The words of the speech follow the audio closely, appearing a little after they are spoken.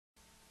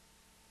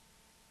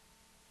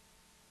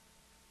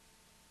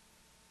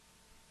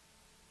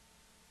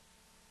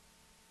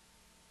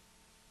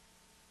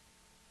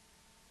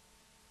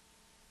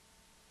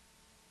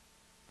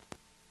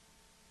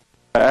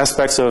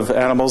aspects of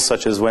animals,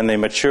 such as when they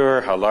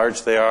mature, how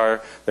large they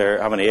are,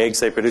 how many eggs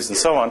they produce, and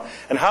so on,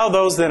 and how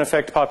those then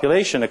affect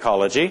population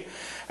ecology,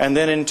 and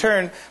then in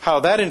turn, how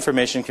that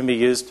information can be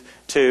used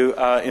to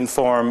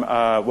inform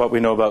what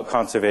we know about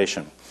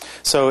conservation.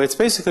 So it's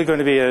basically going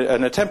to be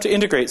an attempt to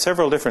integrate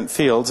several different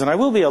fields, and I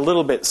will be a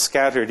little bit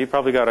scattered. You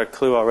probably got a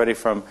clue already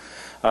from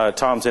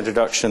Tom's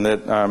introduction that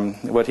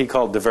what he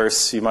called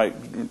diverse you might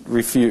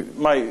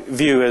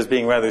view as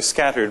being rather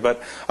scattered,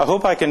 but I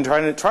hope I can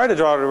try to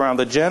draw it around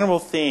the general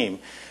theme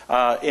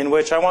in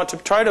which I want to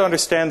try to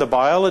understand the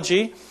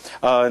biology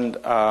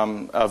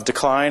of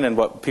decline and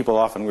what people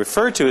often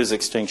refer to as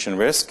extinction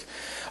risk.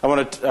 I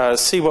want to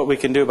see what we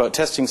can do about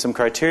testing some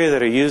criteria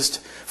that are used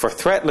for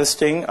threat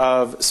listing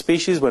of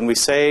species. When we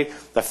say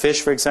a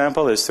fish, for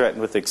example, is threatened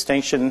with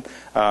extinction,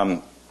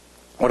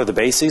 what are the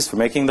bases for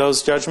making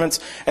those judgments?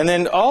 And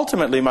then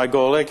ultimately my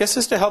goal, I guess,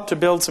 is to help to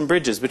build some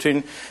bridges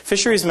between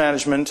fisheries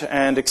management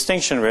and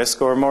extinction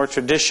risk, or more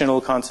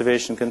traditional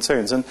conservation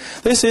concerns. And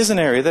this is an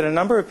area that a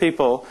number of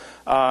people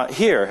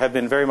here have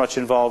been very much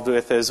involved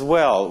with as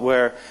well,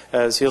 where,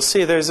 as you'll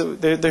see, there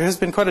has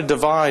been quite a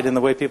divide in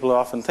the way people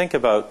often think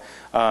about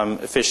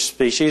fish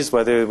species,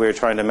 whether we're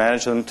trying to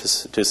manage them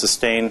to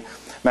sustain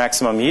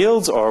maximum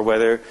yields, or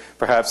whether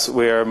perhaps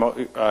we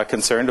are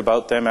concerned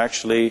about them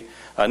actually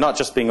not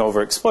just being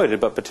overexploited,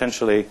 but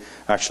potentially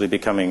actually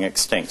becoming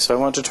extinct. So I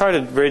want to try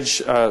to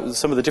bridge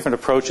some of the different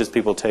approaches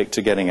people take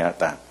to getting at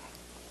that.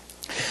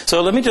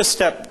 So let me just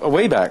step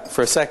way back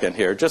for a second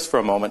here, just for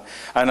a moment,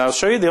 and I'll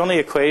show you the only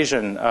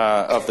equation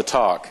of the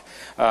talk.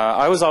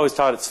 I was always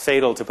taught it's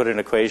fatal to put an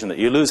equation, that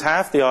you lose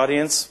half the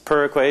audience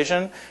per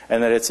equation,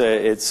 and that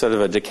it's sort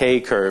of a decay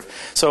curve.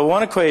 So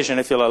one equation,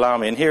 if you'll allow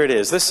me, and here it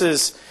is. This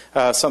is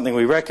something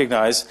we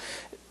recognize.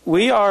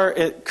 We are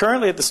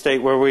currently at the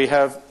state where we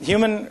have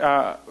human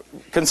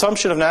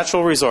consumption of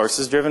natural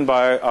resources driven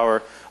by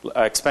our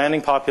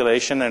expanding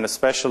population, and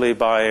especially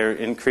by our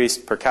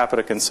increased per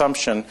capita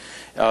consumption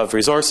of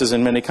resources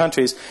in many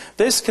countries.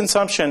 This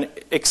consumption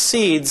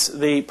exceeds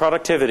the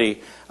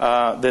productivity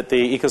that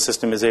the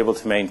ecosystem is able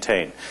to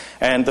maintain.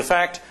 And the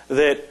fact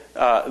that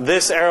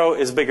this arrow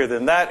is bigger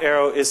than that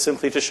arrow is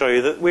simply to show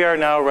you that we are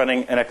now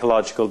running an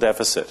ecological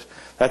deficit.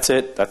 That's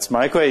it. That's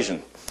my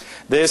equation.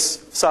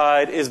 This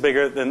side is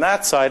bigger than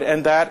that side,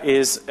 and that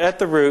is at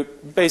the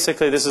root.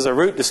 Basically, this is a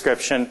root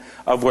description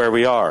of where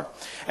we are.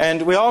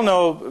 And we all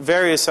know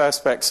various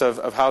aspects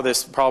of how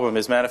this problem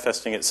is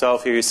manifesting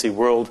itself. Here you see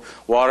world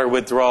water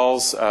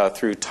withdrawals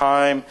through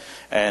time,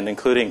 and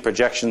including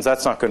projections.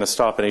 That's not going to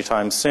stop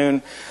anytime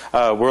soon.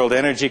 World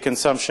energy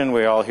consumption,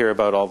 we all hear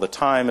about all the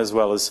time, as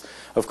well as,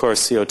 of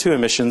course, CO2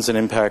 emissions and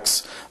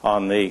impacts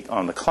on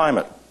the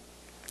climate.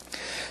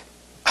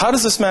 How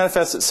does this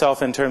manifest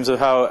itself in terms of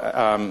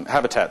how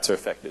habitats are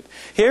affected?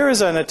 Here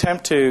is an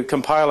attempt to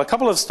compile a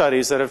couple of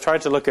studies that have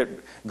tried to look at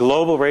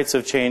global rates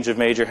of change of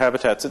major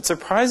habitats. It's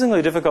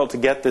surprisingly difficult to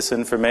get this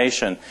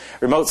information.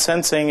 Remote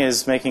sensing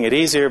is making it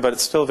easier, but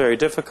it's still very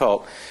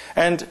difficult.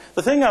 And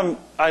the thing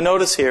I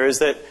notice here is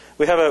that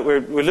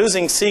we're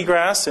losing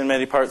seagrass in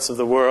many parts of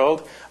the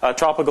world.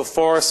 Tropical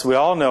forests, we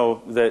all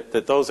know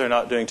that those are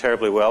not doing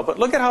terribly well. But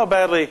look at how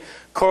badly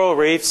coral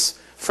reefs,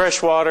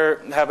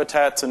 freshwater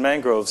habitats, and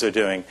mangroves are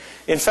doing.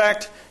 In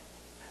fact,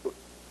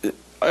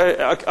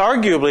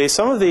 arguably,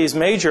 some of these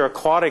major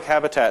aquatic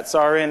habitats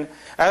are in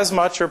as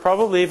much or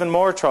probably even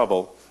more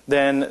trouble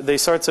than the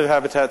sorts of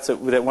habitats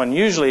that one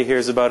usually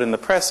hears about in the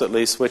press, at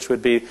least, which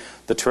would be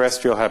the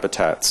terrestrial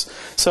habitats.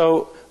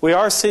 So we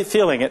are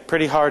feeling it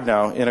pretty hard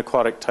now in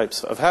aquatic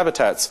types of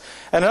habitats.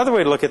 And another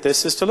way to look at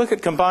this is to look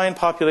at combined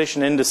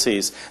population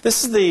indices.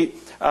 This is the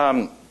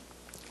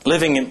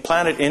Living in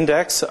Planet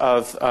Index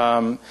of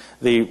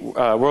the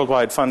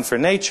Worldwide Fund for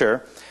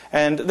Nature.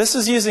 And this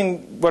is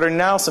using what are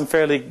now some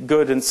fairly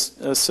good and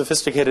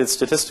sophisticated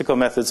statistical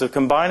methods of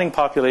combining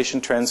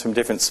population trends from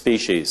different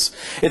species.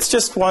 It's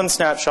just one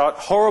snapshot,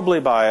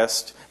 horribly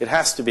biased. It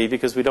has to be,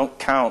 because we don't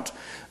count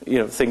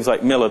things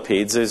like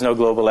millipedes. There's no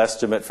global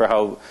estimate for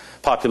how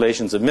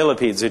populations of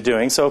millipedes are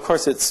doing. So, of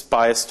course, it's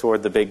biased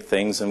toward the big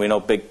things, and we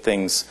know big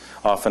things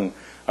often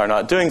are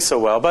not doing so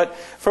well. But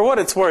for what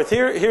it's worth,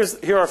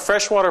 here are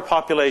freshwater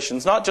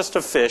populations, not just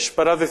of fish,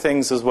 but other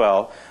things as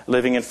well,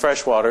 living in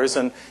freshwaters.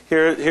 And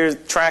here's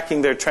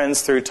tracking their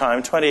trends through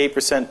time,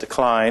 28%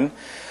 decline.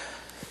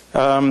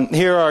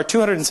 Here are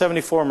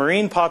 274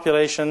 marine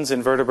populations,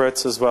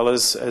 invertebrates as well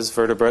as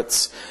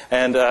vertebrates,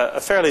 and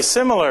a fairly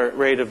similar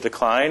rate of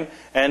decline.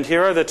 And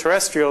here are the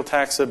terrestrial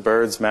taxa,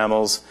 birds,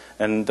 mammals,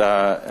 and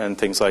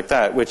things like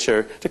that, which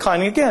are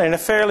declining again in a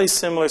fairly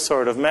similar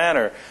sort of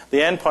manner.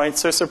 The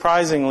endpoints are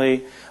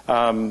surprisingly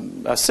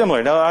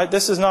similar. Now,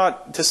 this is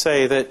not to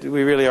say that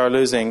we really are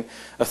losing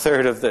a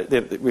third of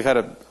we've had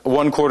a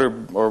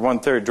 1/4 or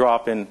 1/3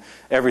 drop in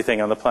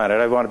everything on the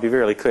planet. I want to be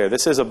really clear.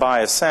 This is a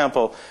biased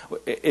sample.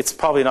 It's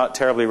probably not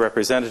terribly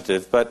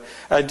representative, but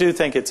I do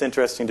think it's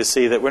interesting to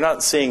see that we're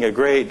not seeing a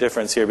great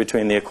difference here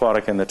between the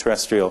aquatic and the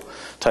terrestrial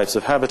types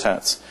of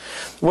habitats.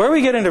 Where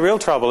we get into real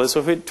trouble is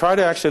if we try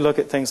to actually look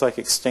at things like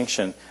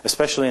extinction,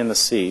 especially in the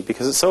sea,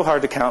 because it's so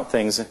hard to count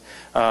things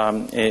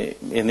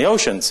in the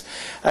oceans.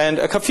 And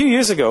a few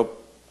years ago,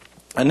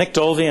 Nick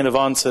Dolvey and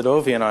Yvonne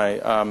Sadovi and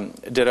I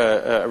did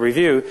a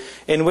review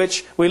in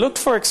which we looked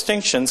for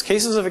extinctions,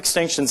 cases of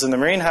extinctions in the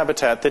marine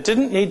habitat that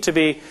didn't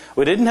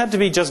have to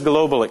be just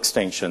global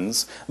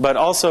extinctions, but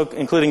also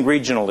including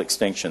regional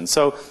extinctions.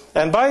 So,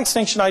 and by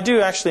extinction I do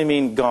actually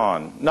mean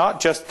gone, not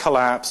just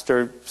collapsed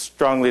or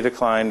strongly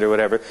declined or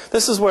whatever.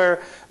 This is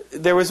where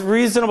there was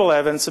reasonable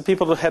evidence that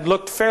people had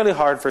looked fairly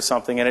hard for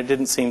something and it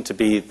didn't seem to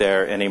be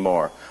there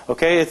anymore.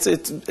 Okay, it's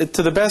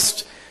to the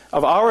best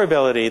of our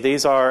ability,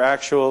 these are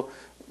actual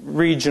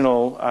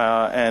regional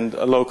and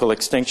local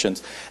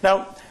extinctions.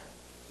 Now,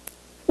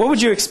 what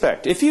would you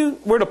expect? If you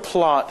were to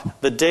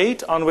plot the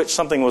date on which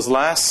something was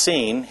last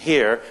seen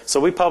here, so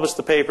we published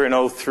the paper in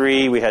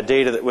 2003, we had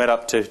data that went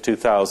up to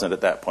 2000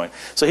 at that point.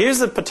 So here's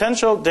the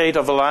potential date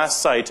of the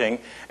last sighting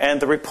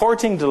and the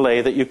reporting delay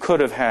that you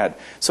could have had.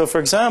 So for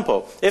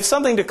example, if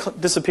something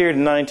disappeared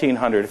in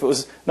 1900, if it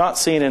was not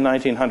seen in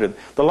 1900,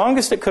 the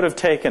longest it could have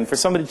taken for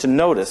somebody to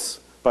notice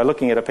by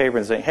looking at a paper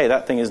and saying, hey,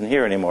 that thing isn't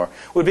here anymore,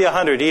 would be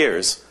 100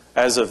 years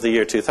as of the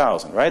year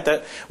 2000, right?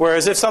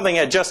 Whereas if something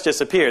had just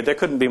disappeared, there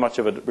couldn't be much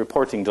of a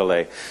reporting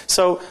delay.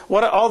 So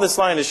what all this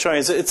line is showing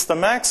is it's the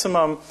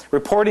maximum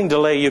reporting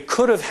delay you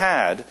could have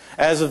had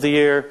as of the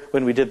year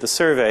when we did the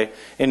survey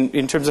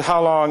in terms of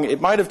how long it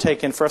might have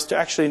taken for us to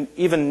actually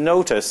even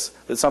notice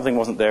that something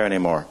wasn't there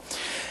anymore.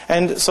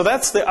 And so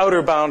that's the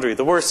outer boundary,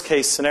 the worst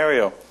case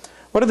scenario.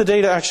 What do the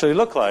data actually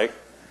look like?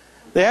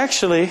 They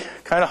actually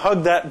kind of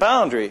hug that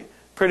boundary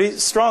pretty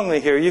strongly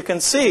here. You can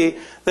see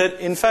that,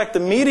 in fact, the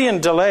median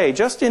delay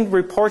just in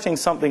reporting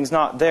something's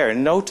not there,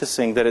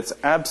 noticing that it's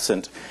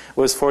absent,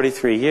 was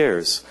 43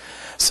 years.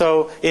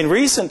 So in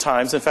recent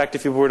times, in fact,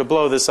 if you were to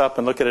blow this up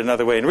and look at it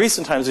another way, in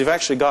recent times we've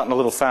actually gotten a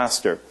little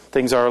faster.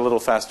 Things are a little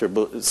faster,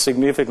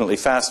 significantly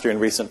faster in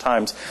recent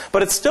times.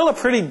 But it's still a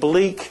pretty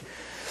bleak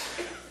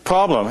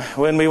problem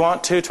when we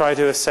want to try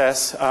to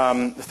assess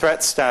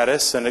threat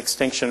status and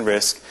extinction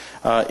risk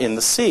in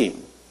the sea.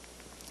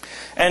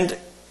 And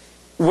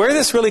where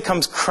this really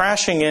comes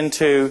crashing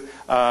into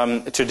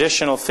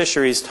traditional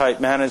fisheries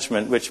type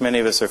management, which many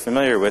of us are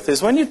familiar with,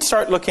 is when you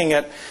start looking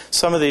at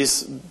some of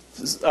these,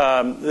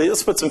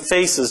 let's put some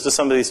faces to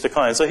some of these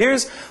declines. So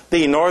here's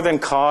the northern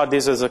cod.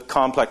 This is a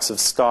complex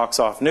of stocks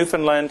off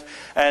Newfoundland,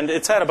 and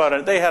they had about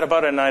a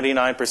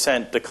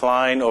 99%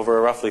 decline over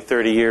a roughly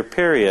 30-year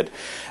period.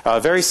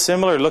 Very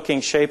similar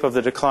looking shape of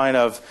the decline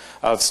of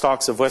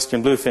stocks of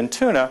western bluefin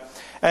tuna.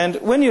 And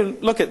when you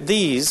look at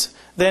these,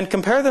 then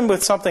compare them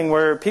with something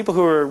where people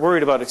who are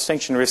worried about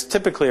extinction risk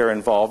typically are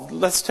involved.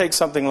 Let's take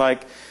something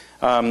like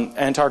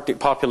Antarctic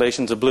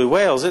populations of blue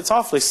whales. It's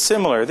awfully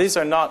similar. These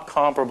are not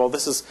comparable.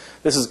 This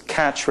is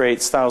catch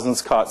rates,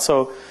 thousands caught.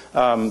 So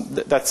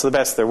that's the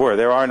best there were.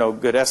 There are no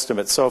good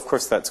estimates. So of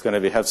course that's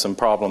going to have some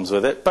problems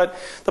with it. But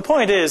the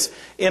point is,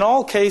 in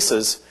all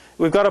cases,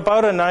 we've got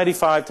about a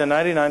 95 to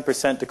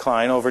 99%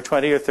 decline over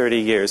 20 or 30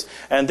 years.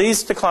 And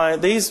these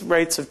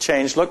rates of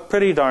change look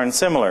pretty darn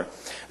similar.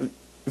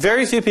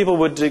 Very few people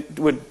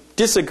would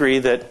disagree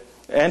that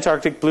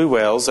Antarctic blue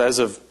whales, as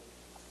of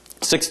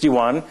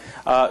 61,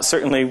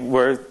 certainly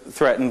were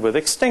threatened with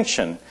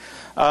extinction.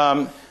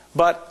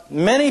 But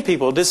many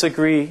people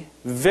disagree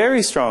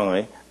very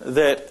strongly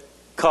that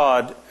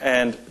cod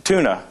and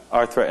tuna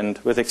are threatened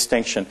with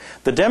extinction.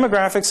 The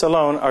demographics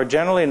alone are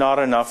generally not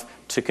enough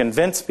to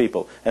convince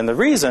people. And the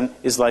reason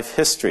is life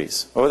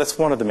histories. Oh, that's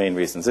one of the main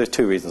reasons. There's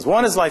two reasons.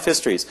 One is life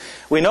histories.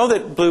 We know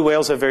that blue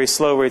whales have very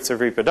slow rates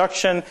of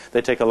reproduction.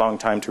 They take a long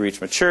time to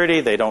reach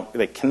maturity.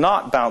 They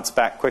cannot bounce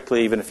back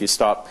quickly even if you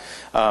stop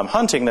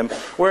hunting them.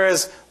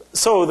 Whereas,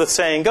 so the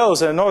saying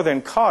goes, a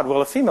northern cod,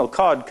 well, a female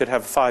cod could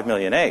have 5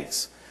 million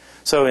eggs.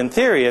 So in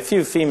theory, a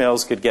few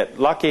females could get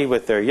lucky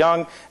with their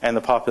young, and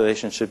the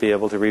population should be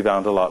able to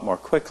rebound a lot more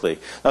quickly.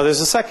 Now, there's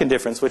a second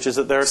difference, which is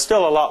that there are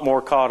still a lot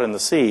more cod in the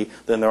sea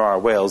than there are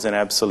whales in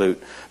absolute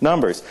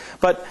numbers.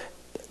 But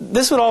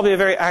this would all be a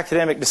very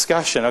academic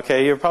discussion.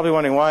 Okay, you're probably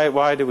wondering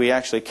why do we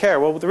actually care?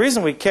 Well, the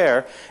reason we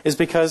care is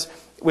because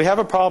we have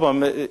a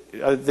problem,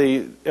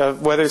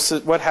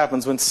 what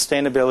happens when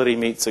sustainability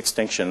meets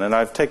extinction. And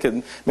I've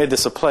made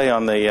this a play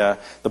on the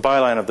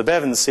byline of the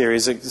Bevan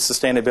series,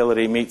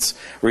 sustainability meets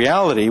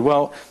reality.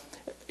 Well,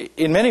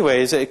 in many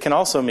ways, it can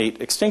also meet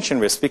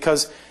extinction risk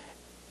because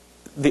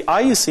the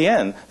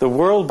IUCN, the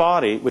world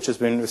body which has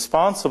been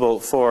responsible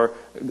for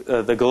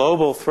the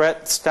global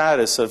threat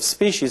status of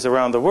species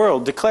around the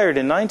world, declared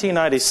in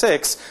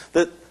 1996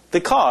 that the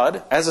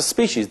cod, as a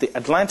species, the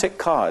Atlantic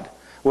cod,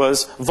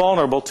 was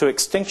vulnerable to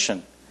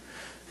extinction.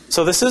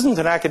 So this isn't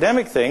an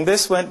academic thing.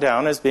 This went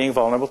down as being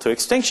vulnerable to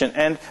extinction.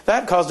 And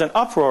that caused an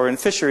uproar in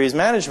fisheries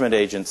management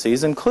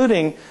agencies,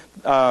 including,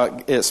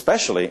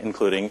 especially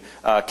including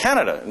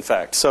Canada, in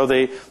fact. So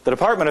the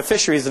Department of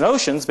Fisheries and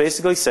Oceans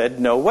basically said,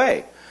 no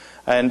way.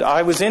 And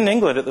I was in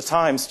England at the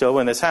time still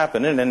when this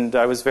happened, and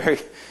I was very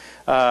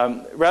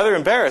rather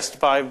embarrassed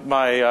by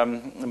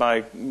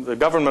the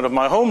government of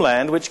my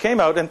homeland, which came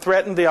out and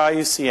threatened the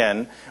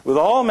IUCN with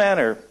all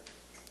manner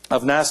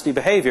of nasty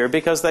behavior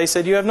because they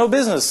said, you have no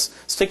business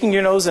sticking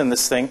your nose in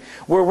this thing.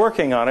 We're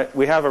working on it.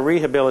 We have a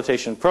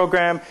rehabilitation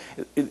program.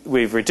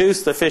 We've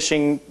reduced the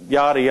fishing,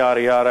 yada,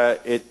 yada,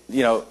 yada.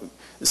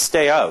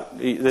 Stay out.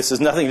 This has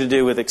nothing to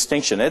do with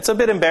extinction. It's a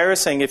bit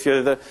embarrassing if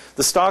you're the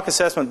stock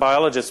assessment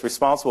biologist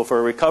responsible for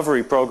a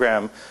recovery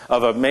program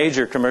of a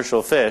major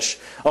commercial fish,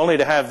 only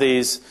to have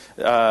these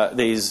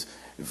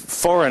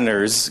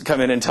foreigners come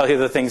in and tell you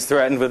the thing's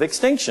threatened with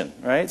extinction,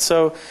 right?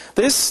 So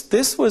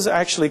this was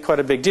actually quite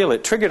a big deal.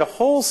 It triggered a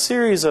whole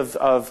series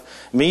of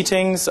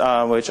meetings,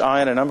 which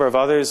I and a number of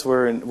others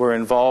were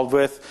involved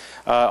with,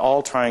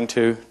 all trying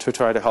to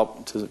try to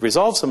help to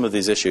resolve some of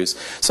these issues.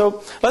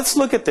 So let's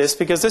look at this,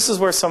 because this is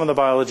where some of the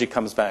biology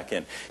comes back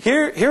in.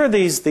 Here are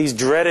these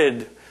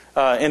dreaded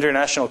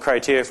international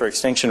criteria for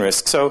extinction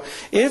risk. So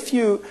if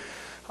you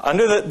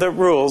under the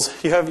rules,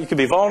 you could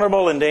be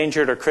vulnerable,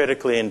 endangered, or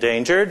critically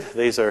endangered.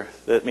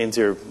 That means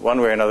you're one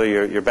way or another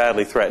you're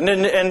badly threatened.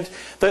 And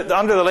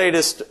under the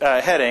latest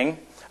heading,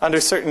 under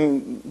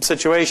certain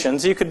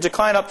situations, you could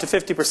decline up to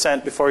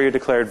 50% before you're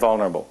declared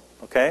vulnerable.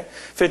 Okay,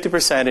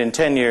 50% in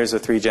 10 years or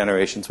 3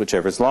 generations,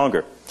 whichever is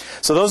longer.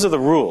 So those are the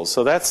rules.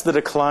 So that's the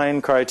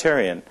decline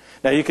criterion.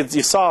 Now you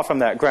saw from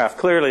that graph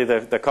clearly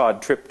the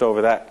cod tripped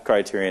over that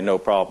criterion, no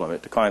problem.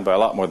 It declined by a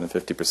lot more than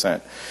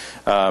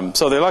 50%.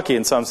 So they're lucky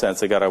in some sense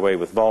they got away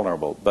with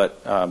vulnerable,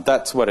 but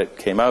that's what it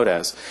came out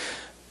as.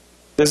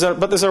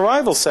 But there's a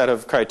rival set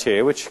of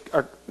criteria which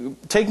are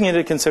taking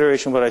into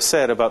consideration what I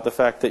said about the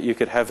fact that you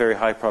could have very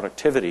high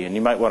productivity, and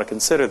you might want to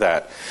consider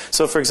that.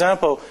 So for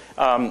example,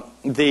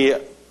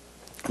 the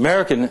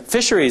American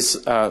Fisheries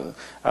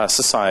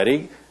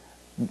Society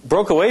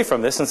broke away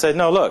from this and said,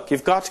 no, look,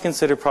 you've got to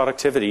consider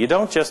productivity.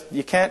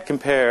 You can't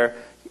compare,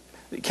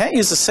 you can't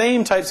use the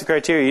same types of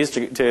criteria used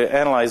to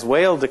analyze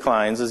whale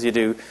declines as you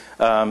do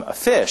a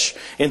fish.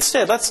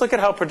 Instead, let's look at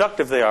how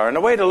productive they are. And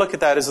a way to look at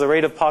that is the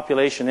rate of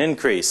population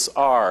increase,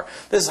 R.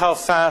 This is how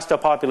fast a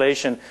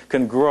population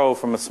can grow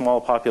from a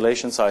small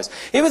population size.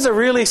 If it's a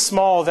really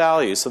small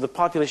value, so the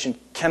population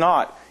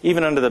cannot,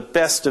 even under the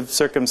best of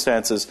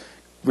circumstances,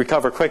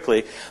 recover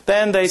quickly,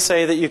 then they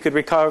say that you could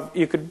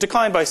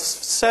decline by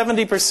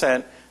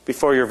 70%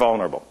 before you're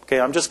vulnerable. Okay,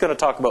 I'm just going to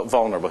talk about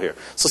vulnerable here.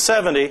 So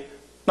 70,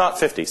 not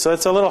 50. So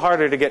it's a little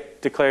harder to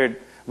get declared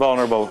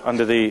vulnerable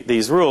under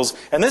these rules.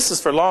 And this is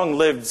for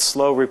long-lived,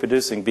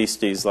 slow-reproducing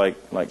beasties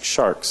like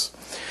sharks.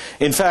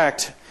 In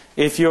fact,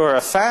 if you're a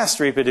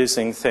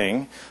fast-reproducing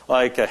thing,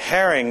 like a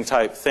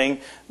herring-type thing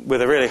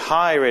with a really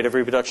high rate of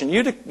reproduction,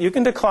 you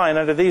can decline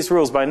under these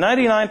rules by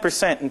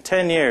 99% in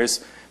 10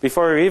 years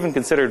before you're even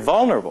considered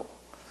vulnerable.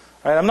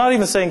 Right? I'm not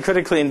even saying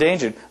critically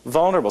endangered,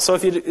 vulnerable. So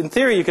if in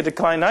theory you could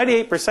decline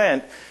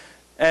 98%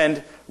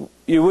 and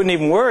you wouldn't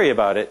even worry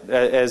about it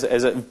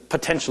as a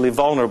potentially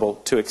vulnerable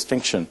to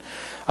extinction.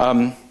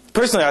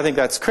 Personally, I think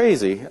that's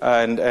crazy,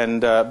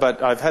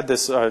 but I've had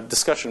this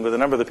discussion with a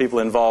number of the people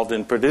involved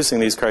in producing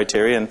these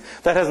criteria, and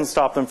that hasn't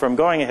stopped them from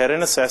going ahead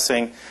and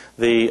assessing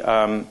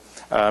the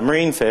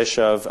marine fish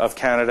of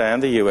Canada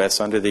and the U.S.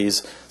 under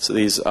these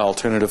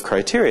alternative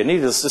criteria.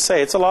 Needless to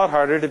say, it's a lot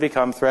harder to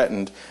become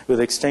threatened with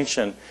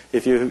extinction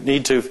if you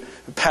need to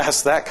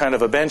pass that kind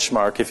of a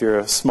benchmark if you're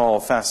a small,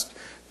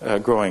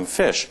 fast-growing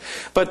fish.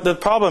 But the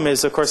problem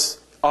is, of course,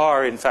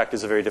 R, in fact,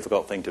 is a very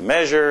difficult thing to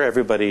measure.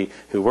 Everybody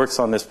who works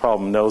on this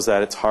problem knows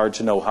that. It's hard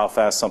to know how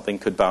fast something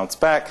could bounce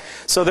back.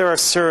 So there are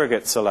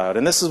surrogates allowed.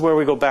 And this is where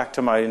we go back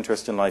to my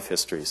interest in life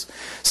histories.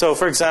 So,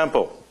 for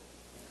example,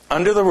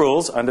 under the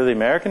rules, under the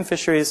American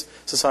Fisheries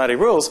Society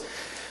rules,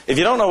 if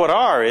you don't know what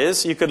R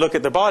is, you could look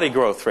at the body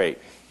growth rate,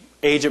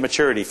 age at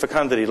maturity,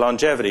 fecundity,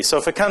 longevity.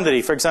 So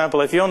fecundity, for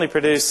example, if you only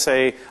produce,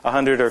 say,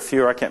 100 or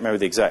fewer, I can't remember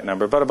the exact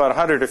number, but about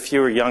 100 or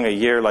fewer young a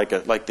year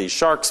like these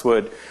sharks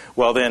would,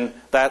 well then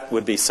that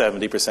would be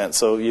 70%.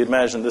 So you'd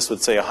imagine this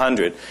would say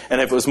 100.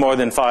 And if it was more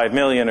than 5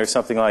 million or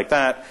something like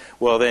that,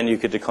 well then you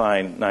could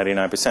decline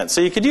 99%.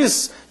 So you could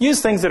use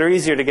things that are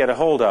easier to get a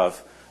hold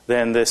of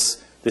than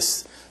this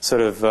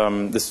sort of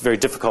this very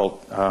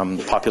difficult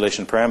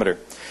population parameter.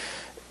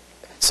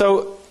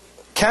 So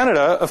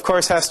Canada, of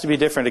course, has to be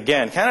different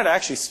again. Canada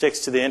actually sticks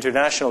to the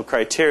international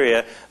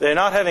criteria. They're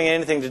not having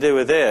anything to do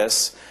with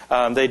this.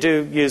 They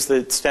do use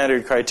the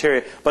standard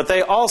criteria. But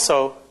they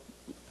also,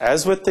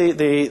 as with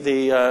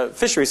the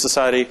Fisheries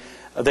Society,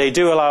 they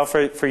do allow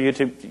for you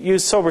to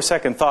use sober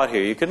second thought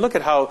here. You can look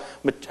at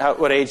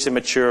what age they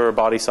mature,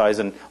 body size,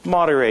 and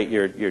moderate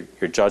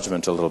your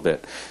judgment a little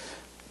bit.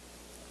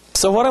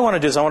 So what I want to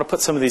do is I want to put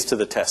some of these to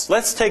the test.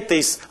 Let's take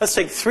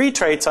 3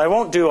 traits. I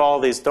won't do all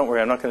these. Don't worry,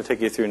 I'm not going to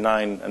take you through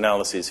 9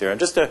 analyses here.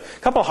 Just a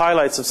couple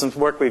highlights of some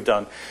work we've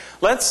done.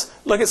 Let's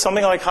look at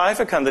something like high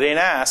fecundity and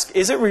ask,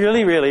 is it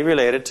really, really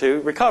related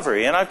to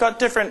recovery? And I've got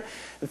different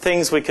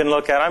things we can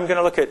look at. I'm going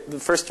to look at,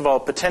 first of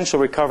all, potential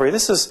recovery.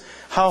 This is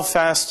how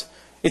fast.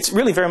 It's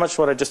really very much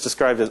what I just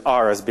described as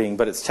R as being,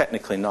 but it's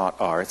technically not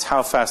R. It's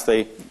how fast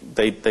they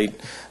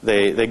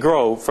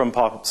grow from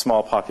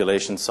small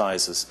population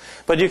sizes.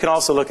 But you can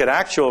also look at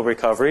actual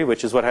recovery,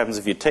 which is what happens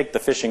if you take the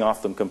fishing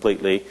off them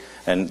completely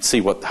and see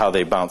how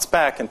they bounce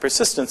back. And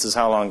persistence is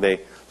how long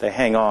they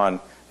hang on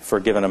for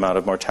a given amount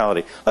of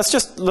mortality. Let's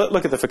just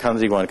look at the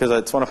fecundity one, because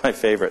it's one of my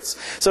favorites.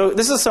 So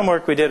this is some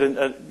work we did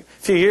a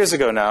few years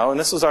ago now, and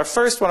this was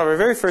one of our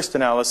very first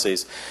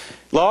analyses.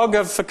 Log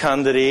of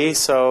fecundity,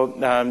 so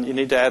you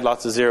need to add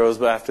lots of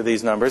zeros after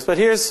these numbers. But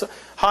here's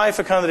high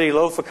fecundity,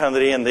 low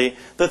fecundity, and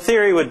the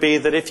theory would be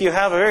that if you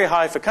have a very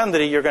high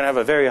fecundity, you're going to have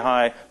a very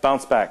high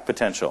bounce-back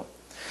potential.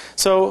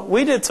 So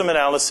we did some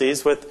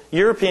analyses with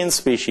European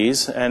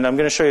species, and I'm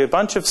going to show you a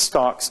bunch of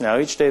stocks now.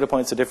 Each data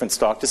point's a different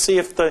stock, to see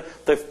if the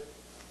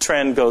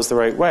trend goes the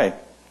right way.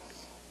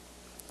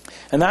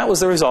 And that was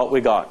the result we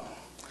got.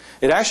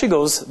 It actually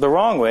goes the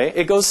wrong way.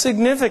 It goes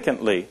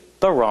significantly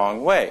the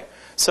wrong way.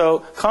 So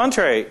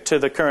contrary to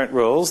the current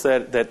rules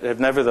that have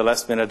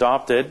nevertheless been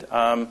adopted,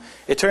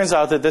 it turns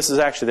out that this is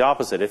actually the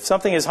opposite. If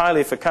something is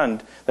highly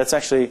fecund, that's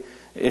actually,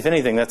 if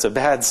anything, that's a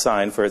bad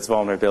sign for its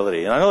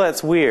vulnerability. And I know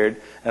that's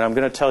weird, and I'm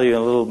going to tell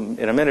you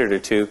in a minute or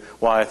two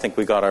why I think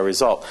we got our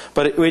result.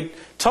 But we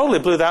totally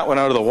blew that one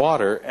out of the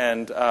water,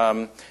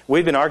 and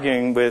we've been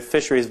arguing with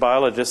fisheries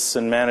biologists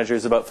and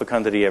managers about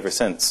fecundity ever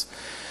since.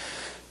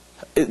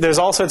 There's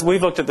all sorts.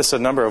 We've looked at this a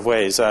number of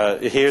ways.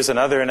 Here's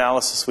another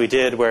analysis we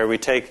did where we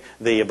take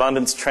the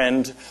abundance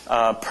trend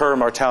per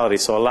mortality,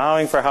 so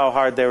allowing for how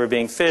hard they were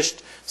being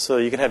fished. So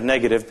you can have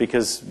negative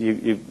because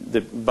the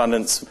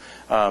abundance,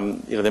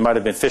 they might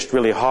have been fished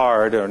really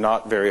hard or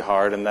not very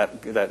hard, and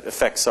that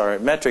affects our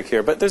metric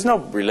here. But there's no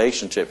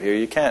relationship here.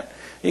 You can't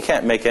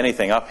make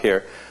anything up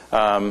here.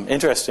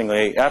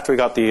 Interestingly, after we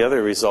got the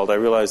other result, I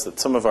realized that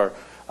some of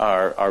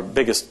our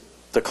biggest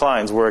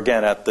declines were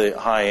again at the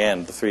high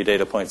end, the 3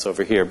 data points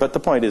over here. But the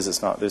point is,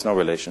 there's no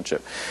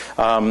relationship.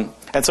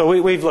 And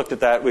so we've looked at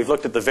that. We've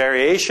looked at the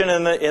variation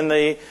in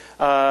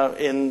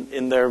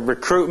their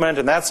recruitment,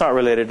 and that's not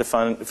related to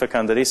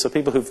fecundity. So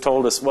people who've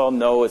told us, well,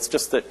 no, it's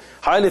just that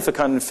highly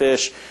fecund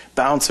fish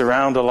bounce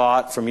around a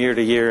lot from year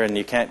to year, and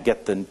you can't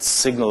get the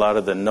signal out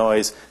of the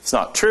noise. It's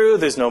not true.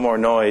 There's no more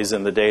noise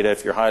in the data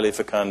if you're highly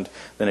fecund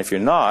than if you're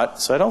not.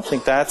 So I don't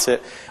think that's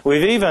it.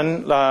 We've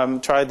even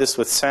tried this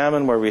with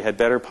salmon, where we had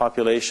better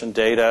population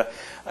data,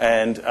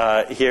 and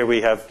here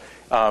we have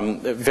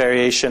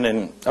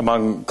variation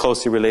among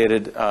closely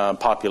related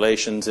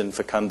populations in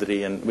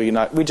fecundity, and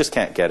we just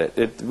can't get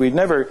it. We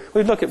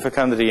look at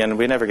fecundity and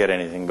we never get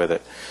anything with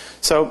it.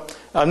 So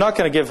I'm not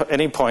going to give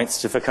any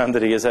points to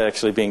fecundity as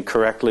actually being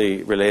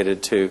correctly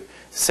related to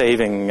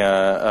saving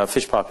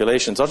fish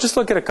populations. I'll just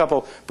look at a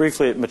couple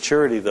briefly at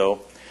maturity, though.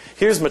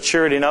 Here's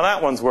maturity. Now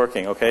that one's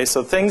working. Okay,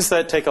 so things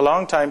that take a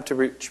long time to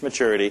reach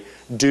maturity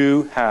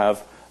do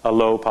have a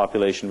low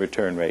population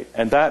return rate,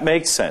 and that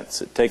makes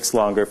sense. It takes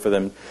longer for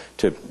them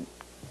to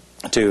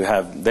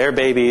have their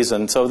babies,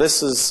 and so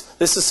this is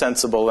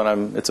sensible,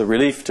 and it's a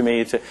relief to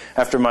me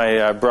after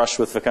my brush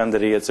with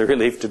fecundity. It's a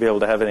relief to be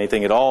able to have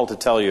anything at all to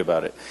tell you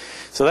about it.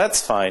 So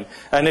that's fine.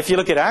 And if you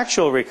look at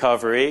actual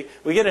recovery,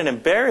 we get an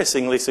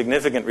embarrassingly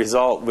significant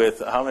result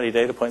with how many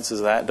data points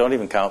is that? Don't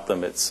even count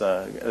them. It's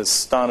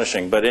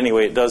astonishing. But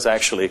anyway, it does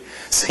actually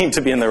seem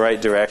to be in the right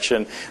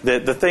direction.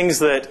 The things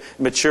that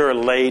mature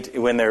late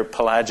when they're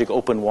pelagic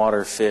open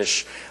water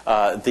fish,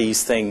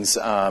 these things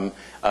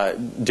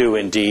do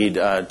indeed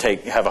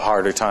have a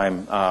harder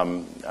time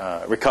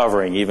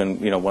recovering,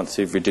 even once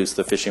you've reduced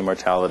the fishing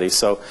mortality.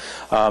 So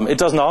it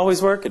doesn't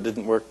always work. It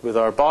didn't work with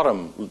our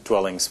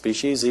bottom-dwelling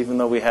species,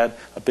 even though we had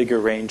a bigger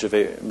range of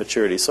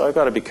maturity. So I've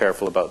got to be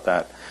careful about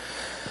that.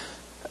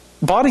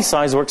 Body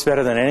size works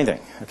better than anything.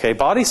 Okay,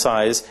 body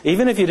size,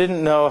 even if you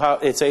didn't know how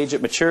its age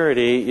at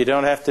maturity, you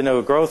don't have to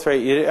know growth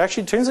rate. It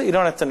actually turns out you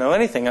don't have to know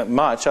anything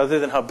much other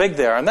than how big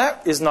they are, and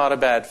that is not a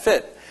bad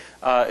fit,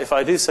 if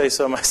I do say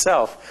so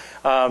myself.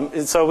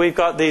 So we've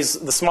got the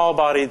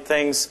small-bodied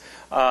things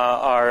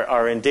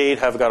indeed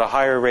have got a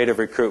higher rate of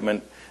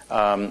recruitment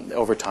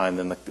over time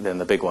than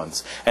the big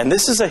ones. And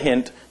this is a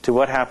hint to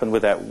what happened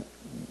with that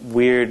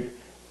weird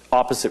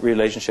opposite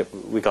relationship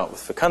we got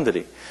with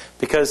fecundity.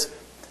 Because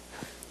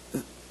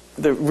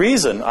the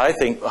reason I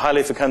think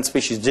highly fecund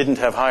species didn't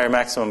have higher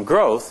maximum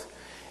growth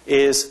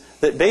is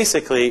that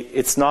basically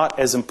it's not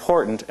as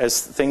important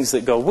as things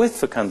that go with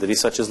fecundity,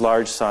 such as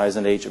large size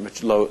and age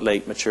of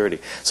late maturity.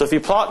 So if you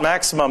plot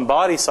maximum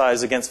body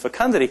size against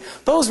fecundity,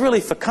 those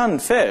really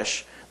fecund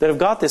fish that have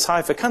got this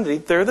high fecundity,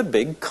 they're the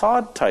big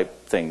cod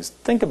type things.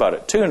 Think about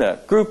it. Tuna,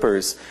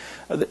 groupers.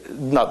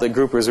 Not that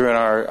groupers are in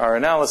our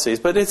analyses,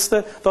 but it's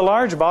the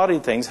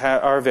large-bodied things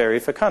are very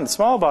fecund.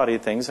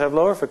 Small-bodied things have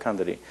lower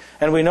fecundity.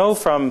 And we know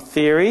from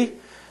theory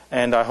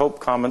and I hope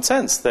common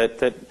sense,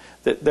 that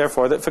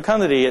therefore that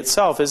fecundity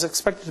itself is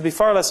expected to be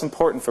far less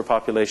important for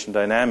population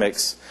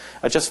dynamics,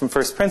 just from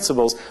first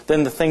principles,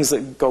 than the things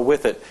that go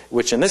with it,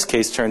 which in this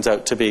case turns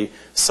out to be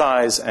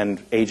size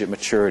and age at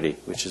maturity,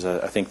 which is,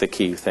 I think, the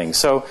key thing.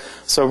 So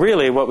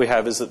really what we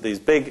have is that these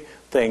big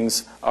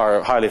things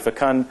are highly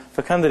fecund.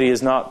 Fecundity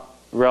is not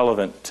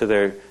relevant to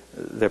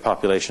their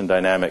population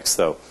dynamics,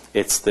 though.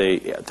 It's the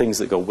things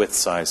that go with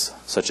size,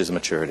 such as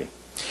maturity.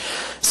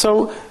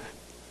 So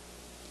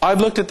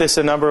I've looked at this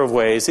a number of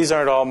ways. These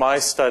aren't all my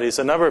studies.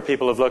 A number of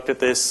people have looked at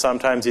this,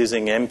 sometimes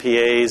using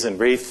MPAs and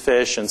reef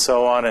fish and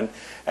so on.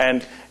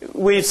 And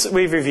we've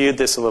reviewed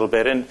this a little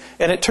bit. And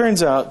it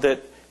turns out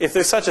that if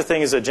there's such a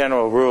thing as a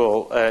general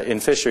rule in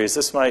fisheries,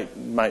 this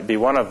might be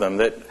one of them,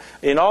 that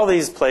in all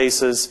these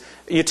places,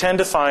 you tend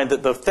to find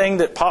that the thing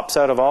that pops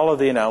out of all of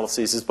the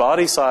analyses is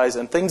body size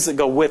and things that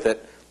go with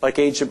it, like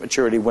age at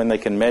maturity when they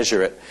can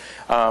measure it.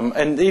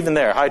 And even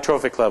there, high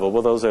trophic level,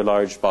 well, those are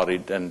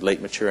large-bodied and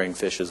late-maturing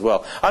fish as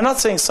well. I'm not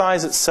saying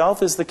size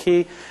itself is the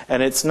key,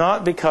 and it's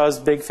not because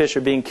big fish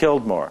are being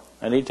killed more.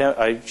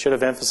 I should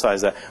have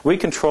emphasized that. We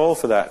control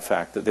for that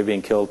fact that they're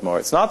being killed more.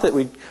 It's not that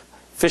we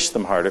fish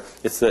them harder.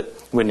 It's that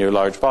when you're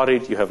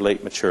large-bodied, you have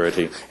late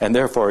maturity, and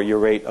therefore your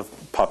rate of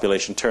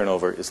population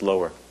turnover is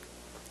lower.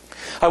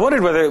 I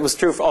wondered whether it was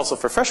true also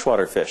for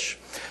freshwater fish.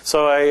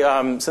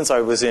 So since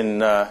I was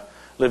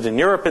lived in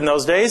Europe in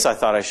those days, I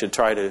thought I should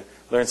try to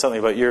learn something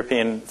about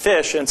European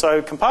fish, and so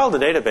I compiled a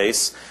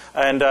database,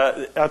 and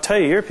I'll tell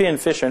you, European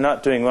fish are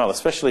not doing well,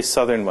 especially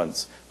southern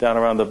ones, down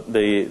around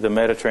the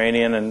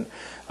Mediterranean, and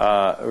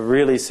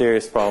really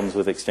serious problems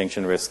with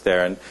extinction risk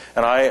there. And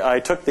I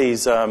took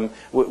these,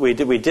 we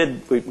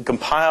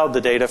compiled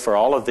the data for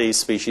all of these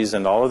species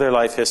and all of their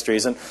life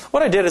histories, and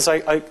what I did is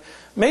I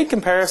made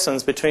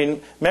comparisons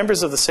between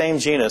members of the same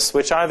genus,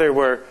 which either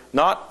were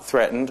not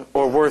threatened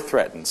or were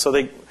threatened. So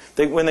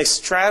when they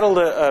straddled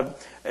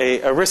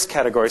a risk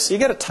category, so you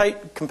get a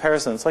tight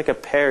comparison. It's like a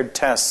paired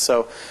test.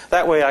 So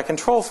that way I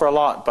control for a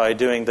lot by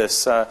doing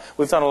this.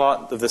 We've done a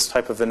lot of this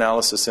type of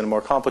analysis in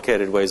more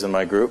complicated ways in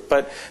my group.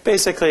 But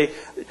basically,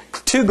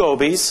 two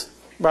gobies,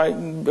 right?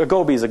 A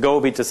goby is a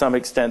goby to some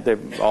extent. They're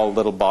all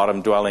little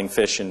bottom-dwelling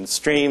fish in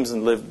streams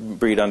and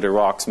breed under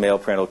rocks, male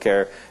parental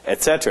care,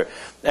 etc.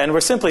 And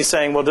we're simply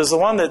saying, well, does the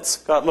one that's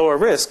got lower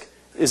risk,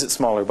 is it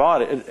smaller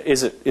bodied?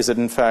 Is it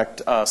in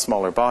fact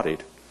smaller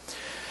bodied?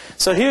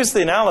 So here's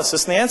the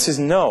analysis, and the answer is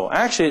no.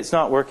 Actually, it's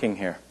not working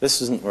here. This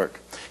doesn't work.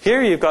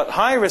 Here you've got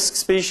high-risk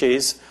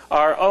species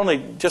are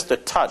only just a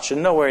touch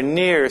and nowhere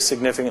near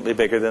significantly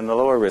bigger than the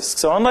lower risk.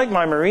 So unlike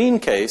my marine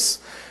case,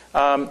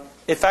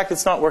 in fact,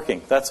 it's not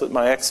working. That's what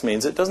my X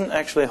means. It doesn't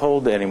actually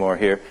hold anymore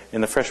here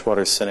in the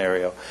freshwater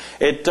scenario.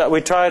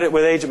 We tried it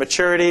with age of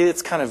maturity.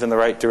 It's kind of in the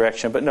right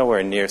direction, but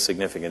nowhere near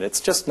significant.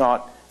 It's just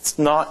not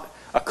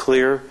a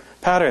clear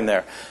pattern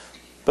there.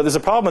 But there's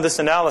a problem with this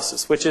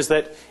analysis, which is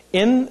that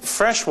in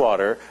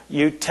freshwater,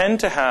 you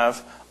tend to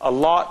have a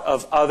lot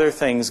of other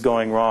things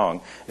going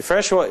wrong.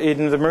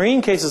 In the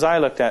marine cases I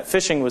looked at,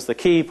 fishing was the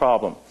key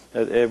problem.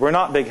 We're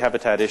not big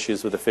habitat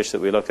issues with the fish that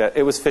we looked at.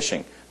 It was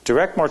fishing.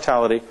 Direct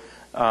mortality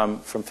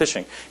from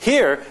fishing.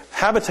 Here,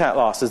 habitat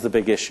loss is the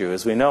big issue.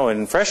 As we know,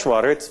 in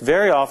freshwater, it's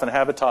very often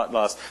habitat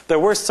loss. There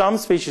were some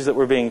species that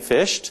were being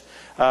fished,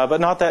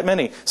 but not that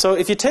many. So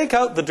if you take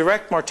out the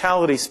direct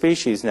mortality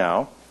species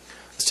now,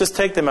 let's just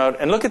take them out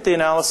and look at the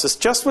analysis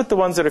just with the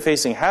ones that are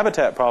facing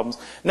habitat problems.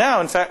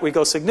 Now, in fact, we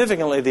go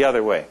significantly the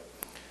other way.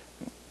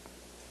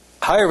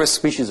 Higher risk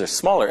species are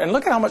smaller. And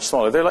look at how much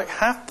smaller. They're like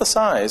half the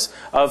size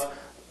of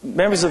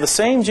members of the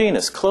same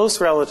genus, close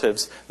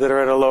relatives, that are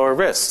at a lower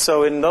risk.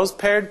 So in those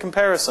paired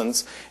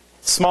comparisons,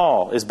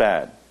 small is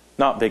bad,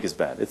 not big is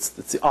bad. It's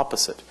the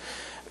opposite.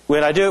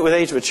 When I do it with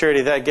age of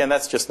maturity,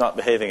 that's just not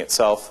behaving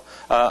itself.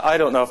 I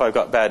don't know if I've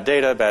got bad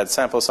data, bad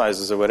sample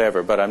sizes, or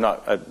whatever, but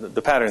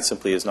the pattern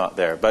simply is not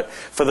there. But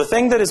for the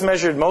thing that is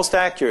measured most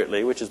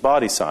accurately, which is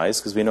body size,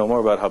 because we know more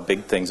about how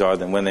big things are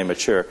than when they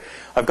mature,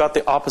 I've got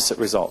the opposite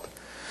result.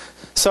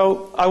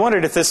 So I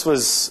wondered if this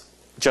was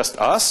just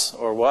us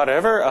or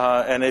whatever,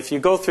 and if you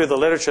go through the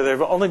literature, there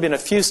have only been a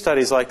few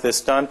studies like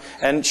this done,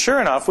 and sure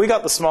enough, we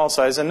got the small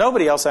size, and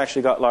nobody else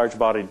actually got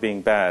large-bodied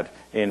being bad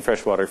in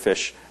freshwater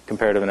fish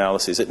comparative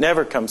analyses. It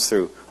never comes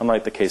through,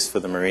 unlike the case for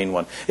the marine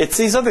one. It's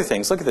these other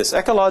things. Look at this.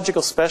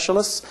 Ecological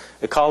specialists,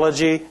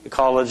 ecology.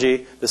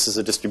 This is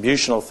a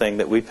distributional thing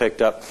that we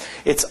picked up.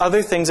 It's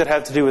other things that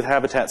have to do with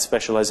habitat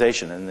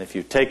specialization. And if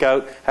you take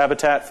out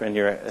habitat and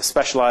you're a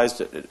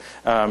specialized,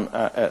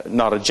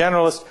 not a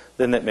generalist,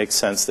 then it makes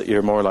sense that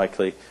you're more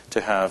likely to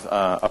have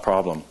a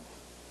problem.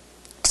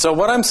 So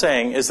what I'm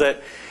saying is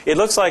that it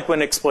looks like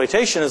when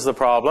exploitation is the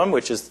problem,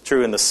 which is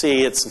true in the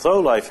sea, it's low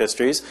life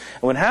histories.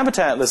 And when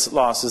habitat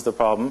loss is the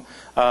problem,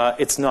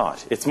 it's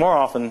not. It's more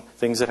often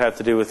things that have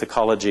to do with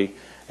ecology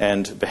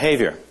and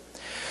behavior.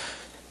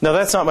 Now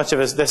that's not much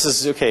of a, this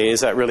is, okay,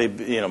 is that really,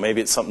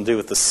 maybe it's something to do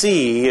with the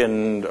sea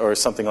or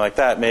something like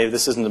that. Maybe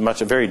this isn't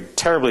much a very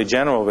terribly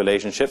general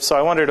relationship. So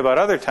I wondered about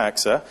other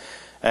taxa.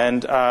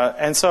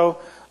 And so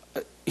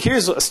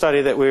here's a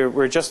study that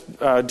we're just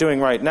doing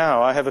right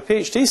now. I have a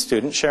PhD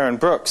student, Sharon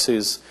Brooks,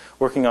 who's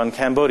working on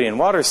Cambodian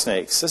water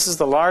snakes. This is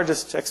the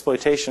largest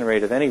exploitation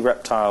rate of any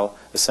reptile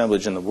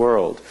assemblage in the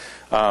world.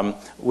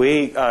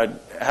 We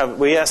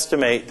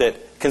estimate that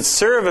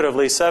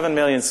conservatively 7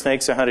 million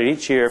snakes are hunted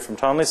each year from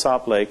Tonle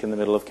Sap Lake in the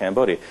middle of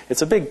Cambodia.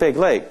 It's a big, big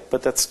lake,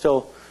 but that's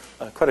still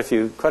quite a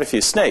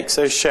few snakes.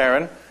 There's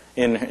Sharon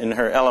in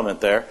her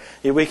element there.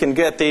 We can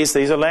get these.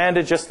 These are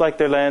landed just like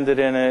they're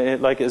landed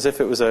like as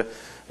if it was a.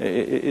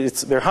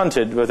 They're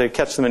hunted, where they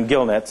catch them in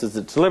gill nets. It's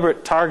a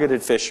deliberate,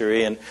 targeted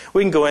fishery, and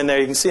we can go in there.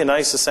 You can see a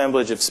nice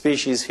assemblage of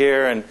species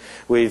here, and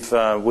we,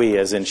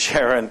 as in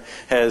Sharon,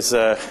 has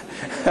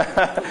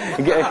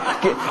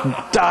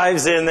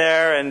dives in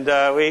there, and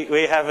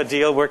we have a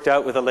deal worked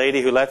out with a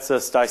lady who lets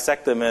us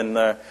dissect them in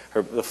the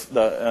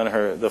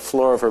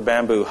floor of her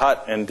bamboo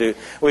hut, and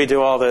we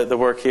do all the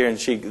work here. And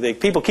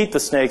people keep the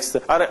snakes.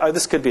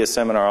 This could be a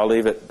seminar. I'll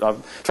leave it.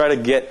 I'll try to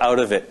get out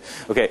of it.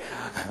 Okay,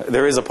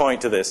 there is a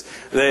point to this.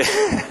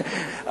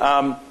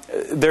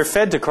 They're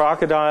fed to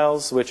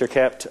crocodiles, which are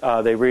kept.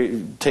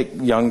 They take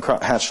young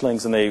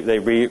hatchlings and they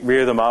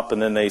rear them up,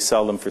 and then they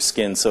sell them for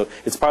skin. So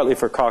it's partly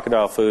for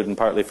crocodile food and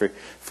partly for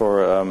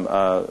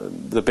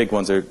the big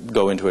ones that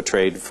go into a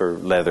trade for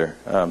leather.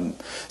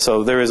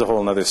 So there is a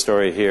whole other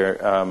story here,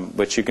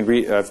 which you can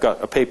read. I've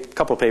got a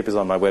couple of papers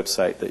on my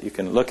website that you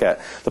can look at.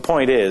 The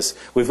point is,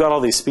 we've got all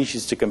these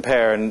species to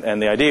compare,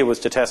 and the idea was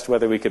to test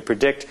whether we could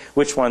predict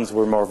which ones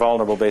were more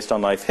vulnerable based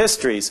on life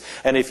histories.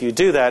 And if you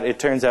do that, it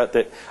turns out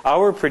that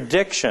our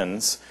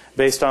predictions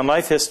based on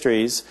life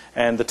histories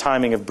and the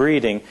timing of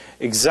breeding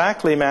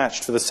exactly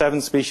matched for the 7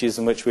 species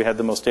in which we had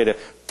the most data,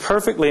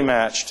 perfectly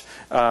matched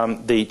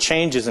the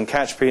changes in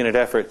catch per unit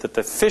effort that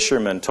the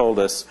fishermen told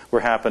us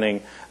were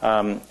happening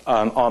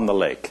on the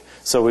lake.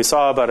 So we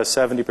saw about a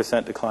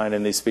 70% decline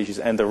in these species,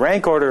 and the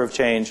rank order of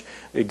change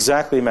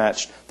exactly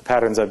matched the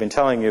patterns I've been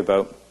telling you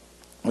about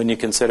when you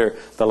consider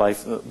the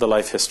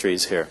life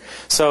histories here.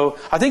 So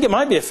I think it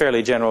might be a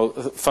fairly general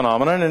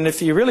phenomenon, and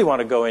if you really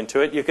want to go into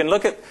it, you can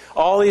look at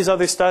all these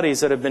other studies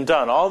that have been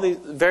done, all the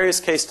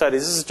various case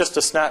studies. This is just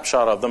a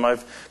snapshot of them.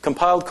 I've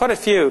compiled quite a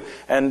few,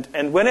 and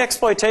when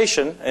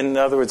exploitation, in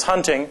other words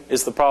hunting,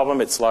 is the problem,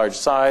 it's large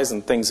size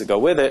and things that go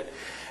with it.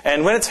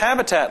 And when it's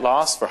habitat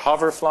loss for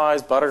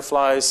hoverflies,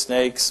 butterflies,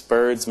 snakes,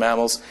 birds,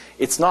 mammals,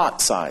 it's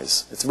not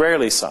size. It's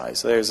rarely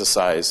size. There's a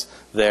size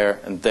there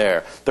and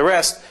there. The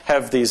rest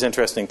have these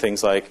interesting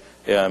things like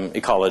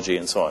ecology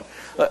and so on.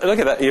 Look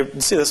at that. You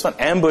see this one,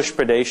 ambush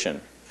predation.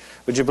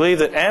 Would you believe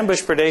that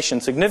ambush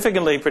predation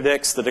significantly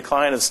predicts the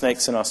decline of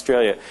snakes in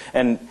Australia?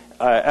 And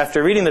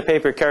after reading the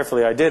paper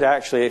carefully, I did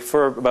actually,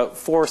 for about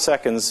 4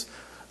 seconds,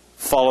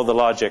 follow the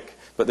logic.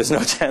 But there's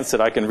no chance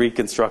that I can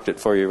reconstruct it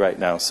for you right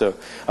now. So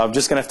I'm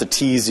just going to have to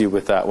tease you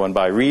with that one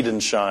by read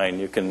and shine.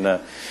 You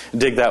can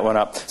dig that one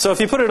up. So if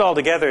you put it all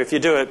together, if you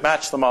do it,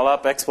 match them all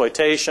up,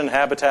 exploitation,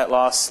 habitat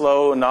loss,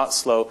 slow, not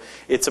slow,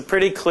 it's a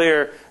pretty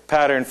clear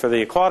pattern for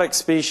the aquatic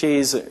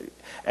species,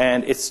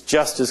 and it's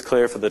just as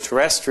clear for the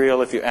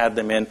terrestrial if you add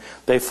them in.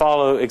 They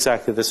follow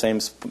exactly the same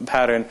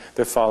pattern.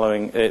 They're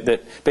following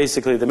that.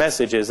 Basically, the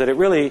message is that it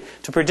really,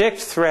 to predict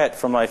threat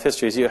from life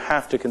histories, you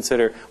have to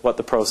consider what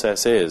the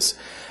process is.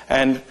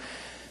 And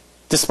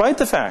despite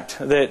the fact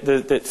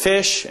that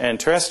fish and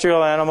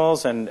terrestrial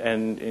animals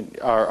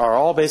are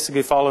all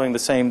basically following the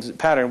same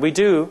pattern, we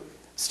do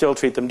still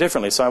treat them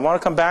differently. So I want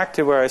to come back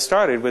to where I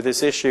started with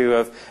this issue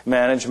of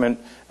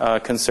management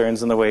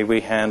concerns and the way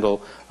we handle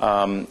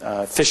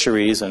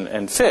fisheries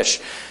and fish.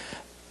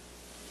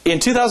 In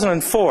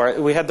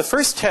 2004, we had the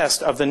first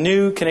test of the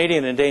new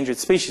Canadian Endangered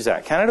Species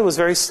Act. Canada was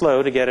very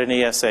slow to get an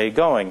ESA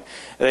going.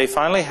 They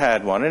finally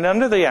had one, and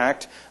under the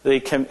Act,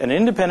 an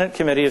independent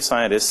committee of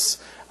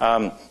scientists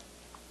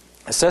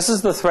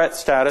assesses the threat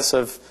status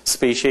of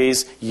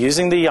species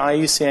using the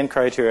IUCN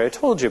criteria I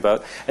told you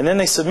about, and then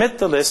they submit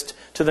the list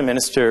to the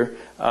Minister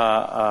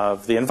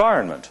of the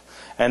Environment.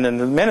 And then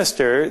the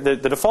minister, the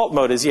default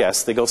mode is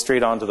yes, they go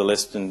straight onto the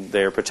list and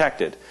they're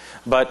protected.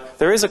 But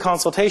there is a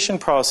consultation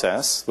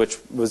process, which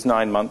was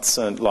 9 months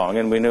long,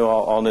 and we knew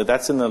all knew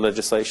that's in the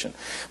legislation.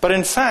 But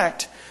in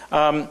fact,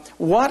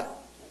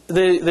 what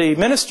the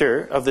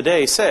minister of the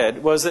day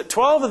said was that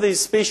 12 of these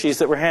species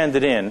that were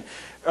handed in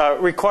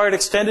required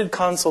extended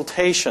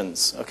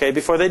consultations, okay,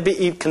 before they'd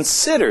be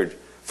considered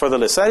for the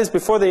list. That is,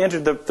 before they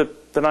entered the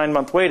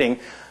 9-month waiting,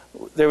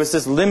 there was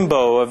this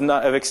limbo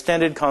of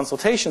extended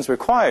consultations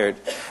required.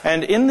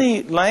 And in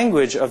the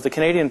language of the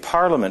Canadian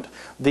Parliament,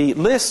 the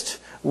list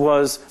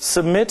was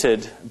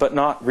submitted but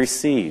not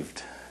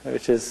received,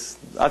 which is,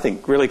 I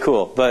think, really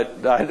cool. But,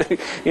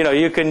 you know,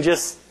 you can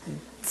just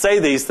say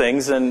these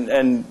things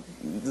and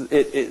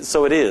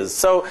so it is.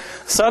 So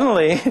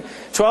suddenly,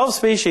 12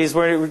 species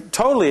were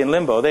totally in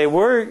limbo. They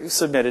were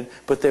submitted,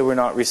 but they were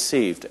not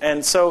received.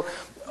 And so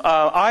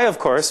I, of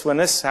course, when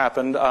this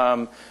happened,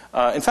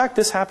 in fact,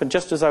 this happened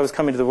just as I was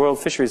coming to the World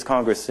Fisheries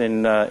Congress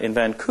in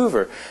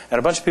Vancouver, and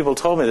a bunch of people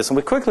told me this, and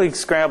we quickly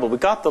scrambled. We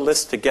got the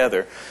list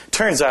together.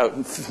 Turns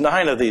out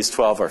 9 of these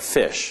 12 are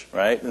fish,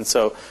 right? And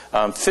so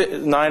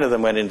 9 of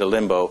them went into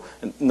limbo,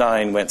 and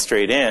 9 went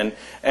straight in,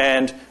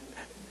 and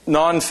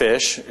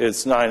non-fish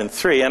is 9 and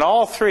 3, and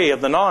all 3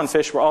 of the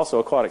non-fish were also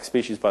aquatic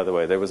species, by the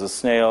way. There was a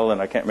snail,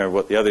 and I can't remember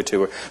what the other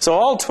 2 were.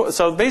 So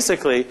so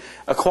basically,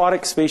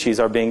 aquatic species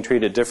are being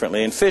treated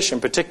differently, and fish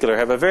in particular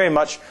have a very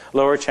much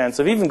lower chance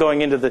of even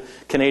going into the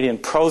Canadian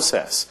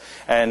process.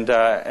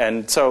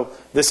 And so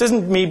this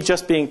isn't me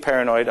just being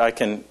paranoid. I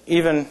can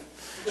even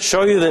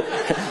show you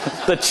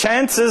that the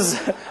chances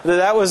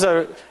that was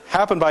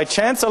happened by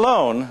chance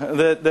alone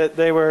that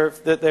they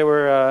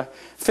were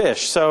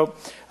fish. So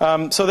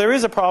there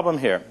is a problem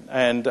here,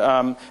 and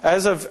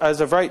as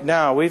of right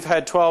now, we've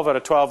had 12 out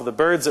of 12 of the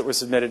birds that were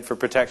submitted for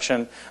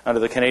protection under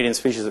the Canadian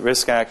Species at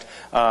Risk Act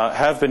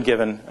have been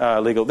given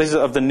legal. These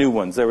are of the new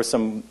ones. There were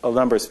a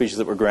number of species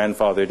that were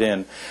grandfathered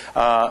in,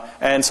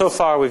 and so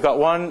far we've got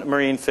 1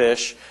 marine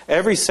fish.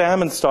 Every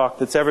salmon stock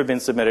that's ever been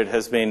submitted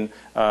has been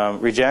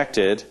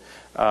rejected.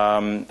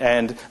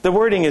 And the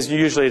wording is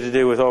usually to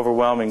do with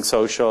overwhelming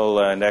social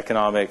and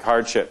economic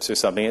hardships or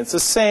something. It's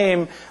the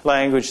same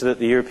language that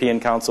the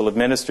European Council of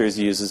Ministers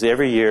uses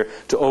every year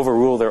to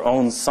overrule their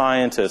own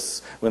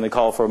scientists when they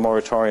call for a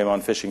moratorium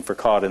on fishing for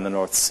cod in the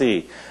North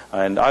Sea.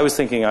 And I was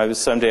thinking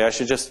someday I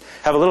should just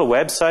have a little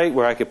website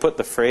where I could put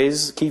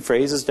the key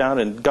phrases down,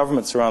 and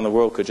governments around the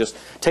world could just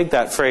take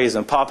that phrase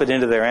and pop it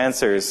into their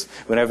answers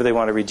whenever they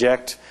want to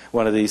reject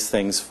one of these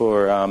things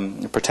for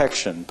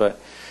protection.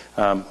 But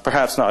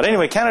perhaps not.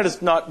 Anyway,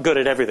 Canada's not good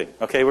at everything.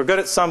 Okay, we're good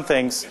at some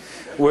things.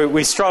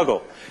 We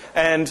struggle,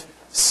 and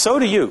so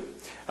do you.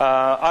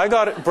 I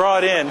got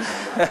brought in.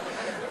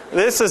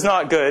 This is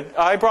not good.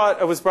 I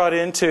was brought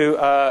in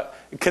to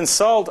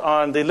consult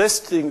on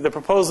the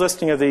proposed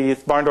listing of the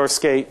barn door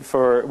skate,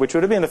 which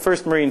would have been the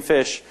first marine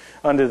fish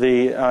under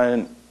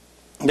the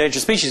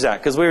Endangered Species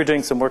Act, because we were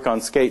doing some work on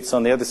skates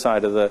on the other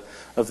side of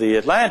the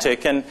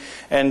Atlantic,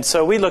 and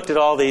so we looked at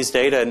all these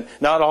data, and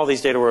not all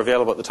these data were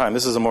available at the time.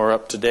 This is a more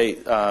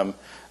up-to-date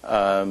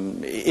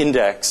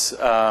index,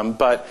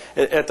 but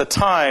at the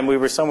time we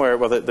were somewhere.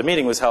 Well, the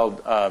meeting was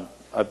held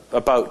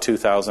about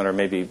 2000, or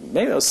maybe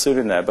it was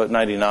sooner than that, about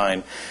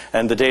 99,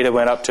 and the data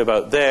went up to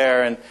about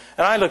there, and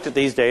I looked at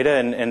these data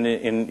and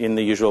in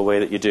the usual way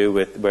that you do,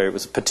 where it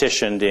was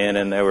petitioned in,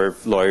 and there were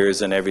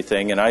lawyers and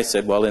everything, and I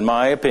said, well, in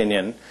my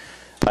opinion,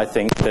 I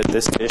think that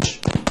this fish,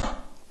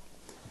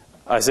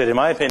 I think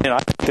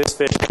this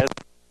fish has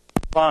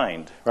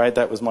declined, right?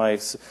 That was my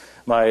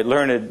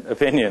learned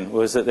opinion,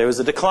 was that there was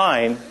a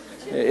decline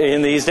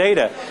in these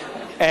data.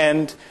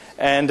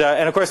 And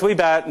of course we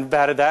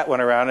batted that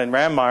one around, and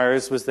Ram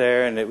Myers was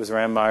there, and it was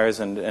Ram Myers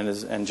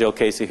and Jill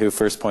Casey who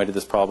first pointed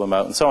this problem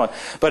out, and so on.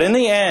 But in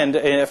the end,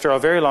 after a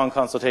very long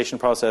consultation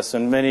process,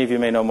 and many of you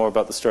may know more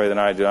about the story than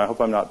I do, I hope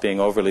I'm not being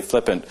overly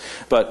flippant,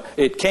 but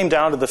it came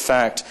down to the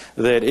fact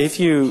that if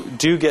you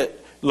do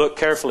look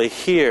carefully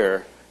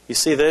here, you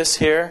see this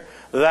here?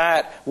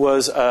 That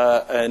was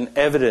an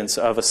evidence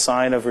of a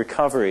sign of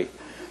recovery.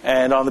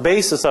 And on the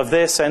basis of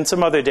this and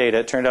some other data,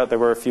 it turned out there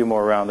were a few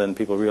more around, and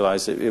people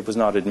realized it was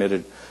not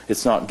admitted.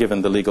 It's not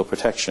given the legal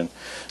protection.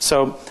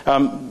 So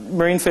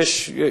marine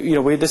fish,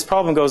 this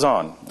problem goes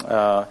on.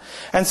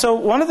 And so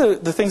one of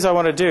the things I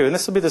want to do, and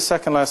this will be the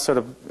second last sort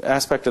of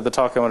aspect of the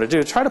talk I want to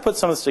do, try to put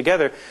some of this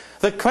together.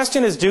 The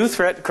question is, do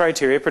threat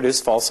criteria produce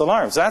false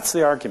alarms? That's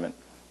the argument,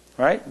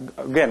 right?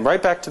 Again,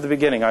 right back to the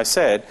beginning, I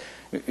said,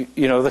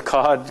 the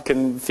cod,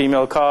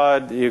 female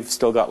cod, you've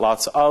still got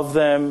lots of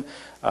them.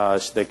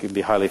 They can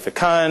be highly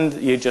fecund.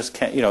 You just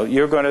can't,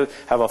 you're going to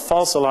have a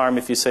false alarm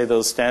if you say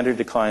those standard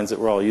declines that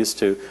we're all used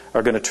to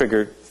are going to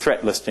trigger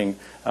threat listing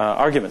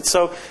arguments.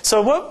 So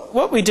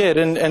what we did,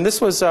 and this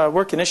was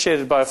work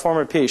initiated by a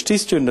former PhD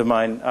student of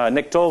mine,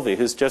 Nick Dolvey,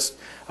 who's just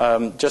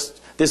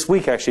this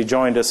week actually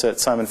joined us at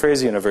Simon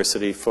Fraser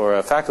University for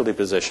a faculty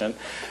position.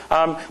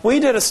 We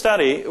did a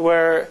study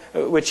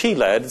which he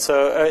led,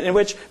 in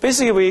which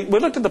basically we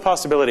looked at the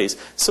possibilities.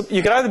 So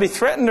you could either be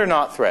threatened or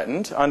not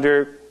threatened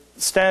under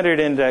standard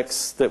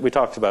index that we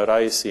talked about,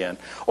 IUCN,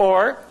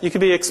 or you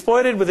could be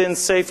exploited within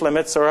safe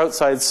limits or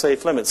outside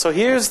safe limits. So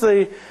here's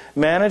the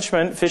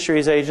management,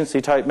 fisheries agency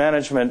type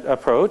management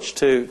approach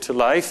to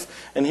life,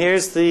 and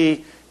here's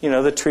the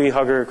tree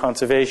hugger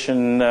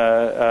conservation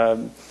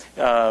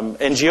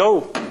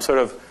NGO sort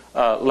of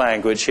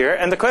language here.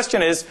 And the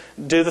question is,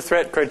 do the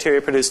threat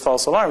criteria produce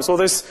false alarms? Well,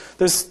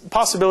 there's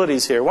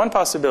possibilities here. One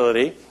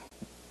possibility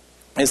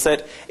is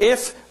that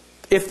if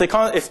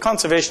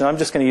conservation, I'm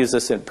just going to use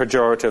this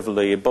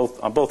pejoratively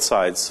on both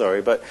sides,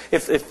 sorry, but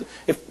if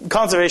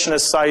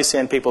conservationists,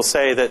 IUCN people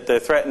say that they're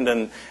threatened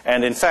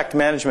and in fact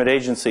management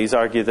agencies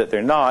argue that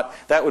they're not,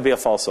 that would be a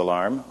false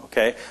alarm,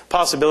 okay?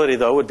 Possibility,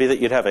 though, would be that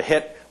you'd have a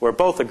hit where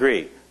both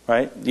agree,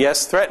 right?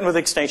 Yes, threatened with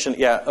extinction,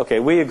 yeah, okay,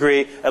 we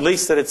agree, at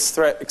least that it's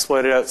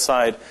exploited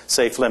outside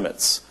safe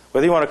limits.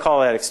 Whether you want to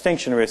call that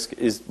extinction risk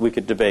we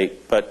could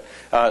debate, but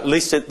at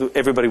least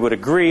everybody would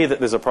agree that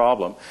there's a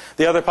problem.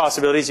 The other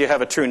possibility is you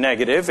have a true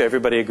negative.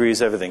 Everybody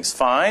agrees everything's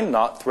fine,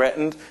 not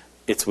threatened,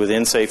 it's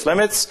within safe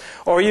limits.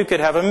 Or you could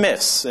have a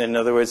miss. In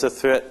other words, a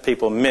threat,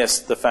 people miss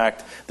the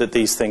fact that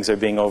these things are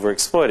being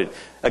overexploited.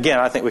 Again,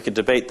 I think we could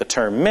debate the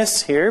term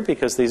miss here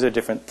because these are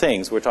different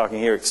things. We're talking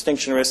here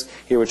extinction risk,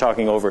 here we're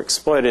talking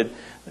overexploited.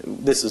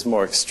 This is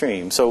more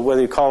extreme. So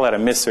whether you call that a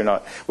miss or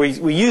not, we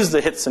use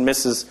the hits and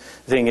misses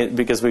thing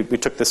because we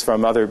took this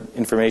from other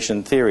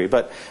information theory.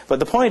 But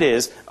the point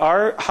is,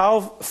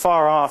 how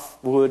far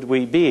off would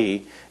we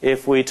be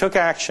if we took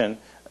action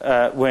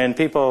when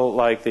people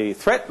like the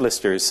threat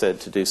listers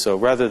said to do so,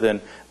 rather than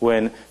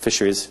when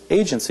fisheries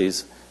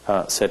agencies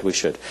said we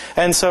should?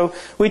 And so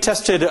we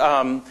tested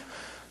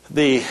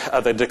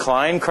the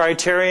decline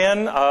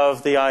criterion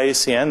of the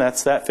IUCN.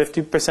 That's that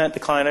 50%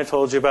 decline I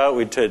told you about.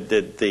 We did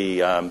the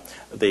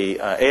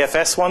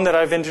AFS one that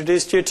I've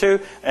introduced you to,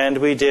 and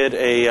we did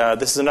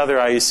this is another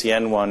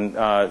IUCN one,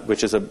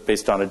 which is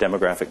based on a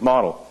demographic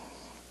model.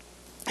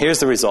 Here's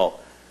the result.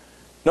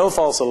 No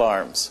false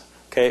alarms.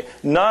 Okay?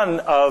 None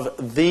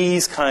of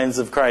these kinds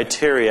of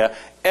criteria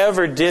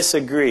ever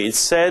disagreed,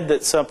 said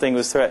that something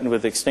was threatened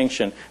with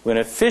extinction when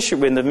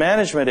the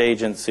management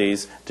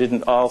agencies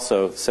didn't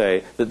also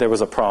say that there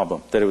was a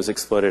problem, that it was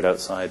exploited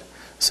outside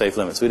safe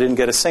limits. We didn't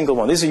get a single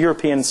one. These are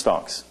European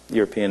stocks,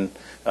 European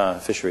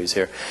fisheries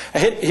here.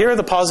 Here are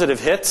the positive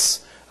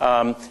hits.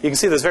 You can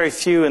see there's very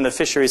few in the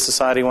Fisheries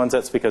Society ones.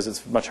 That's because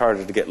it's much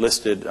harder to get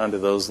listed under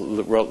those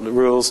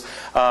rules.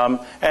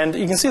 And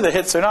you can see the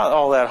hits are not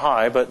all that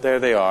high, but there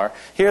they are.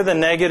 Here are the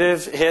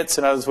negative hits,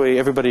 and as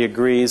everybody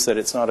agrees that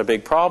it's not a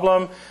big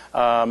problem.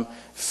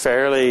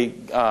 Fairly,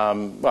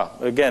 well,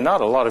 again,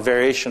 not a lot of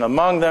variation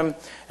among them.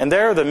 And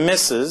there are the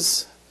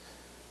misses.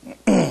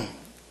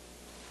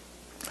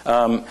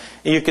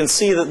 You can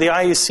see that the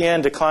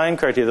IUCN decline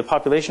criteria, the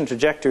population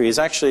trajectory, is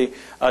actually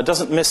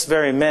doesn't miss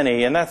very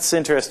many, and that's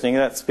interesting.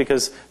 That's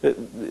because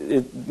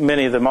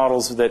many of the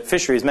models that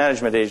fisheries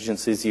management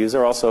agencies use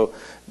are also,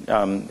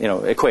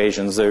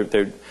 equations. They're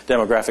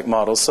demographic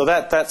models, so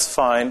that's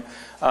fine.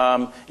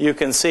 You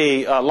can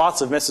see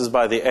lots of misses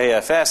by the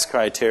AFS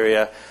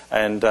criteria,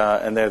 and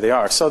there they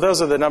are. So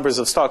those are the numbers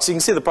of stocks. You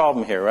can see the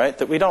problem here, right?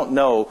 That we don't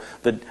know,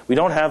 that we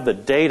don't have the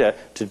data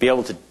to be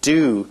able to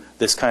do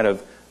this kind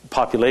of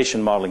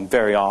population modeling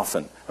very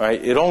often,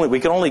 right? We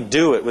can only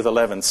do it with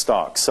 11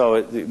 stocks.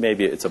 So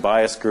maybe it's a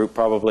bias group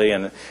probably,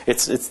 and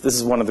this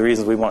is one of the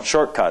reasons we want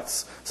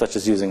shortcuts, such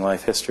as using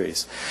life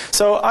histories.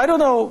 So I don't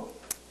know.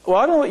 Well,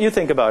 I don't know what you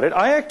think about it.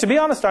 To be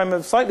honest, I'm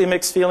of slightly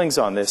mixed feelings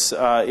on this.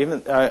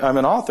 I'm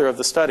an author of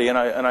the study, and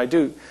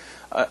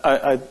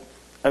I'm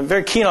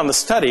very keen on the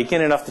study,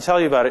 keen enough to tell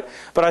you about it.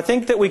 But I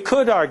think that we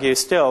could argue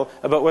still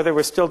about whether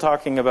we're still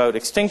talking about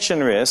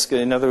extinction risk.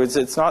 In other words,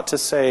 it's not to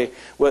say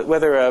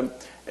whether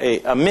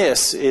a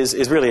miss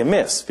is really a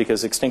miss,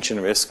 because extinction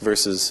risk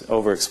versus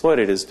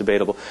overexploited is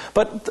debatable.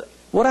 But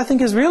what I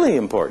think is really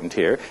important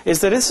here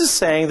is that this is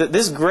saying that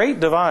this great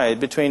divide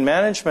between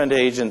management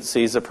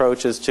agencies'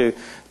 approaches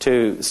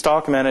to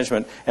stock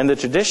management and the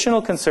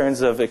traditional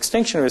concerns of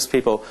extinction risk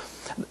people,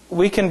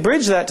 we can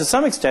bridge that to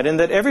some extent in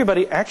that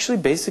everybody actually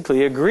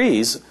basically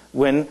agrees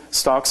when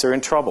stocks are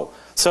in trouble.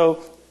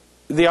 So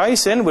the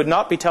IUCN would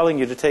not be telling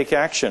you to take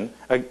action,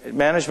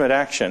 management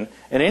action,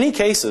 in any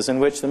cases in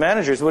which the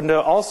managers wouldn't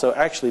also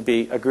actually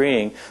be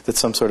agreeing that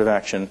some sort of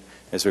action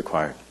is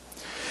required.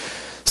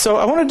 So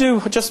I want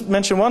to just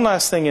mention one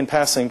last thing in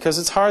passing, because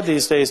it's hard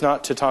these days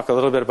not to talk a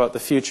little bit about the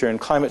future and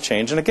climate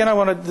change. And again, I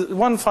wanted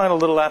one final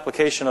little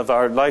application of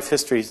our life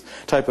history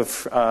type of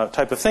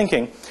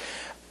thinking.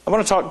 I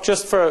want to talk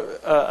just for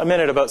a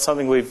minute about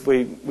something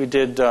we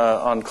did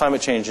on climate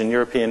change in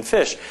European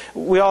fish.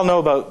 We all know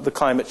about the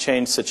climate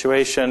change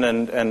situation,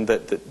 and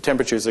that the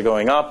temperatures are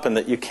going up, and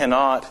that you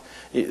cannot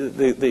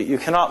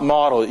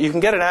model. You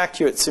can get an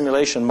accurate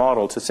simulation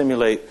model to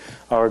simulate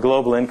our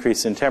global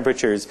increase in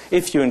temperatures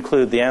if you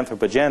include the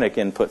anthropogenic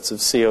inputs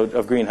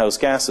of greenhouse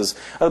gases.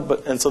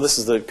 And so this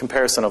is the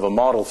comparison of a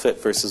model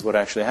fit versus what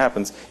actually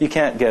happens. You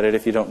can't get it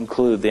if you don't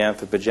include the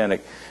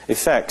anthropogenic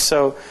effect.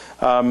 So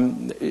I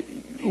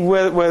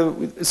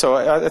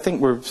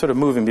think we're sort of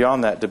moving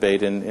beyond that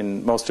debate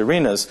in most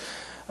arenas.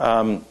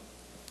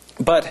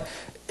 But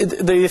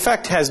the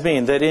effect has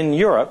been that in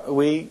Europe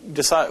we're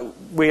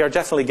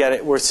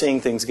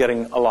seeing things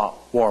getting a lot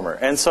warmer.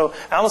 And so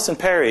Alison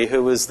Perry,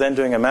 who was then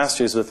doing a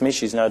master's with me,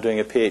 she's now doing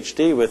a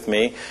PhD with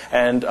me,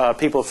 and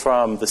people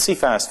from the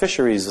CFAS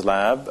Fisheries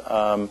Lab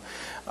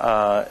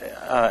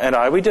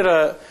and we did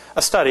a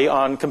study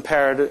on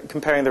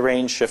comparing the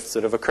range shifts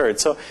that have occurred.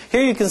 So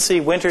here you can see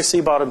winter sea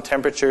bottom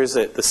temperatures.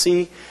 The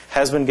sea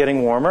has been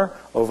getting warmer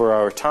over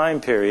our time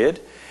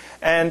period.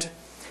 And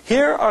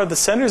here are the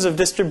centers of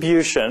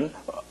distribution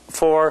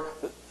for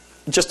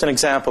just an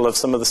example of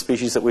some of the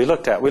species that we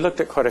looked at. We looked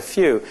at quite a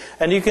few.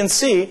 And you can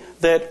see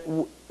that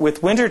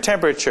with winter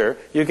temperature,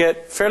 you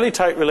get fairly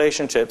tight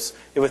relationships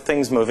with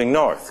things moving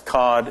north.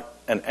 Cod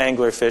and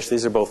anglerfish,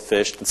 these are both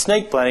fished. And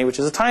snake blenny, which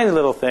is a tiny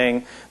little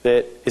thing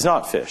that is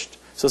not fished.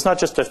 So it's not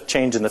just a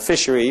change in the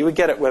fishery. You would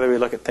get it whether we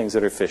look at things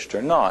that are fished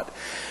or not.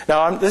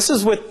 Now, this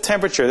is with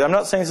temperature. I'm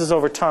not saying this is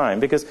over time,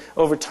 because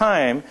over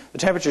time, the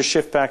temperatures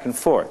shift back and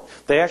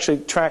forth. They actually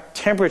track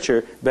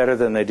temperature better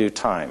than they do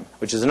time,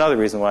 which is another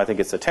reason why I think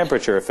it's a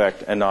temperature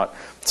effect and not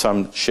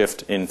some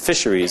shift in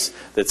fisheries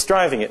that's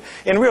driving it.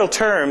 In real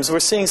terms, we're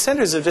seeing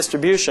centers of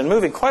distribution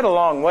moving quite a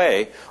long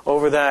way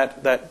over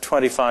that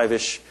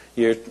 25-ish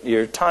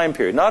year time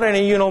period. Not in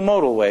a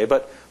unimodal way,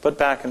 but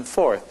back and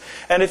forth.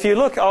 And if you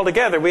look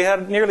altogether, we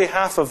had nearly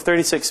half of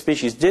 36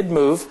 species did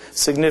move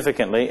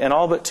significantly, and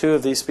all but 2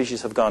 of these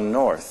species have gone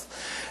north.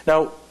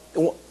 Now,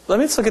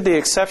 let's look at the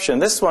exception.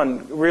 This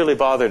one really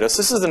bothered us.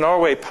 This is the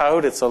Norway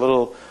pout. It's a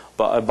little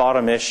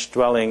bottom-ish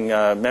dwelling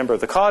member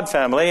of the cod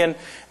family, and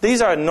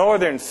these are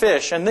northern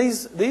fish, and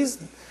these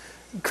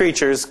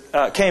creatures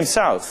came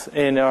south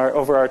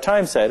over our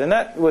time set, and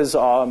that was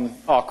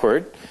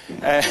awkward.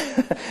 But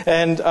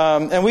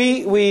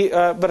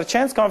a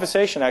chance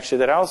conversation actually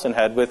that Alison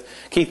had with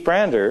Keith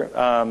Brander,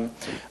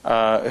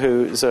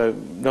 who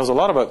knows a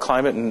lot about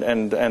climate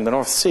and the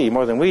North Sea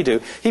more than we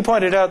do. He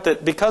pointed out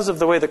that because of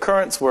the way the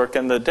currents work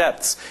and the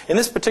depths, in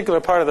this particular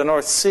part of the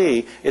North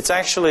Sea, it's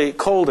actually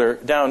colder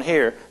down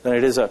here than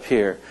it is up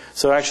here.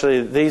 So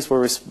actually, these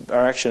are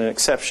actually an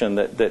exception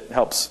that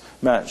helps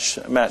match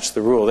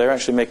the rule. They're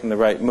actually making the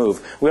right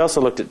move. We also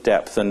looked at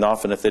depth, and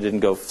often if they didn't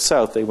go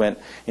south, they went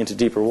into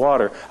deeper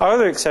water. Our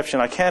other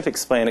exception I can't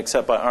explain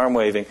except by arm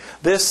waving.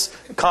 This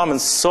common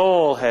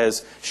sole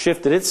has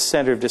shifted its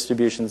center of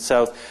distribution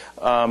south.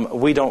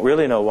 We don't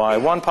really know why.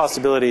 One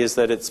possibility is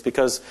that it's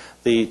because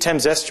the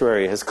Thames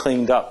estuary has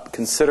cleaned up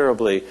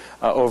considerably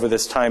over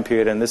this time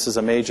period, and there's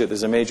a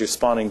major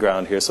spawning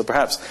ground here. So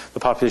perhaps the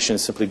population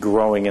is simply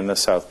growing in the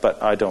south,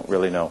 but I don't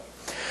really know.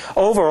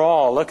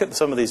 Overall, look at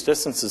some of these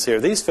distances here.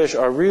 These fish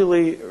are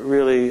really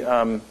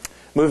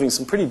moving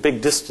some pretty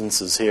big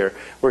distances here.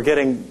 We're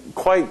getting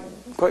quite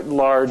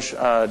large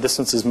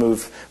distances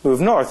move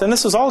north. And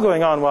this is all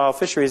going on while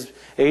fisheries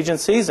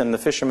agencies and the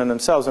fishermen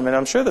themselves, I mean,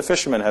 I'm sure the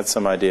fishermen had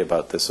some idea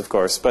about this, of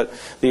course, but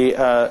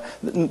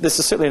this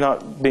is certainly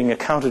not being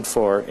accounted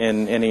for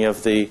in any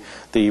of the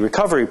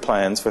recovery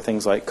plans for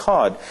things like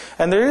cod.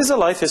 And there is a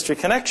life history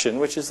connection,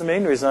 which is the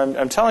main reason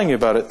I'm telling you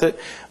about it, that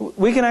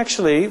we can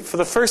actually, this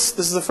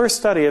is the first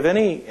study of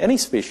any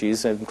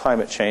species in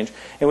climate change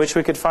in which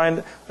we could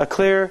find a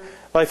clear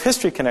life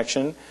history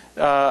connection,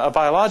 a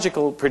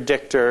biological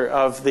predictor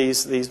of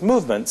these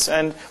movements.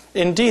 And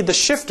indeed, the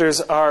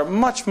shifters are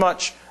much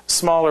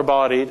smaller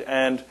bodied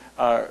and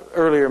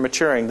earlier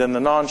maturing than the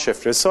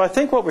non-shifters. So I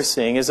think what we're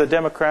seeing is a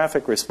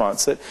demographic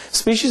response, that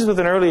species with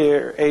an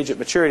earlier age at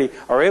maturity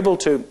are able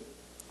to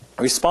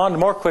respond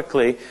more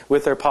quickly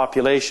with their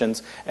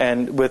populations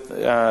and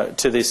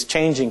to these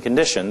changing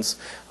conditions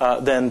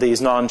than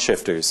these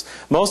non-shifters.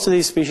 Most of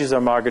these species are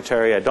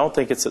migratory. I don't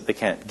think it's that they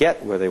can't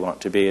get where they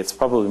want to be. It's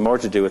probably more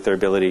to do with their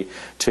ability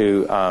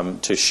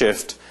to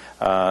shift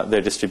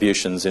their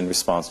distributions in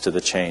response to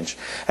the change.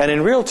 And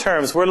in real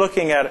terms, we're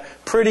looking at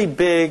pretty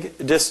big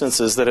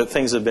distances that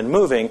things have been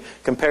moving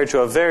compared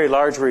to a very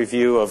large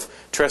review of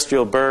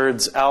terrestrial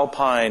birds,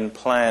 alpine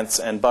plants,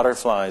 and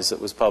butterflies that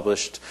was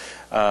published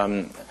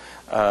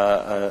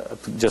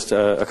just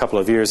a couple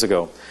of years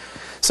ago.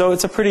 So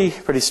it's a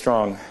pretty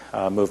strong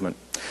movement.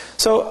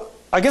 So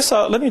I guess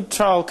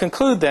I'll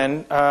conclude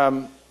then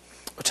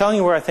telling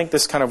you where I think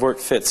this kind of work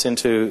fits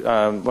into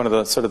one of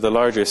the sort of the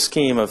larger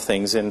scheme of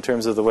things in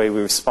terms of the way we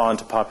respond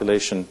to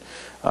population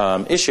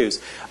issues.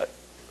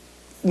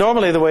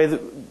 Normally, the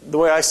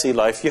way I see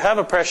life, you have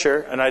a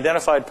pressure, an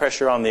identified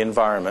pressure on the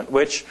environment,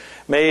 which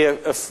may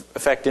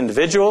affect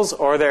individuals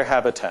or their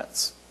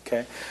habitats.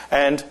 Okay,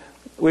 and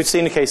we've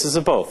seen the cases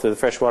of both, the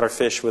freshwater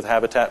fish with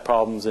habitat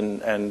problems,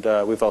 and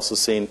we've also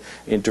seen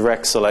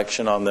direct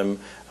selection on them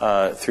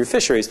through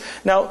fisheries.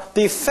 Now,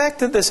 the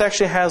effect that this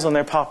actually has on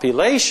their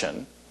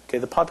population, okay,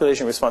 the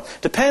population response,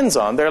 depends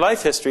on their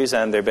life histories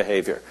and their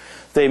behavior.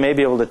 They may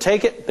be able to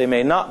take it, they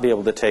may not be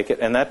able to take it,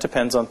 and that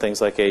depends on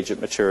things like age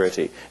at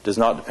maturity. It does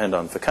not depend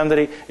on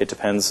fecundity, it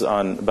depends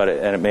on,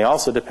 and it may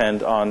also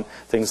depend on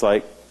things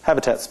like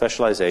habitat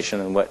specialization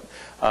and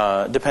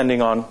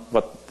depending on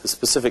what the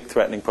specific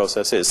threatening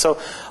process is. So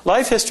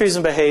life histories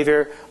and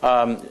behavior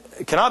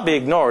cannot be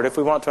ignored if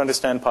we want to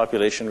understand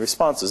population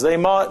responses. They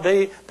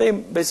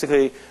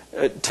basically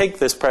take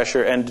this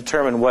pressure and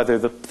determine whether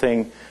the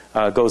thing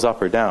goes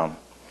up or down.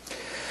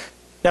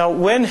 Now,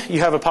 when you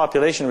have a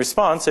population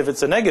response, if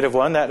it's a negative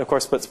one, that of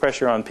course puts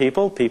pressure on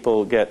people.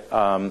 People get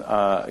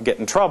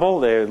in trouble.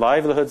 Their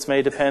livelihoods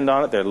may depend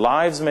on it. Their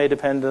lives may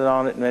depend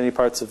on it in many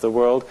parts of the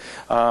world.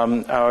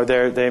 Or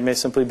they may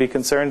simply be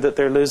concerned that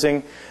they're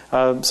losing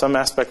some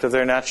aspect of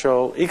their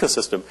natural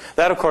ecosystem.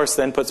 That, of course,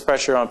 then puts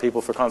pressure on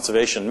people for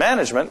conservation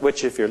management,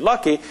 which, if you're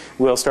lucky,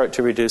 will start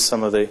to reduce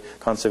some of the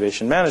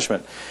conservation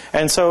management.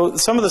 And so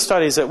some of the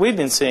studies that we've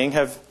been seeing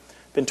have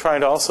been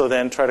trying to also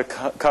then try to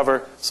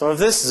cover some of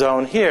this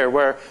zone here,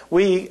 where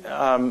we,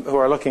 who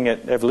are looking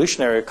at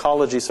evolutionary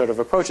ecology sort of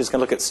approaches, can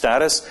look at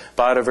status,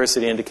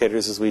 biodiversity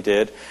indicators as we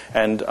did,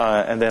 and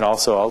then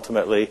also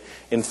ultimately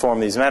inform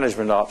these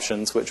management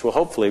options, which will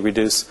hopefully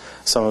reduce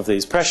some of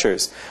these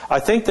pressures. I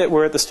think that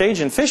we're at the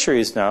stage in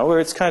fisheries now where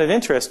it's kind of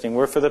interesting,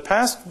 where for the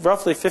past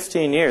roughly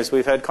 15 years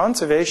we've had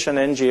conservation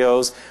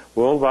NGOs,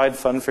 Worldwide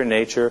Fund for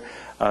Nature,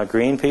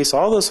 Greenpeace,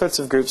 all those sorts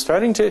of groups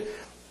starting to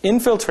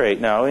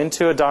infiltrate now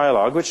into a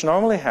dialogue which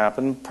normally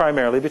happened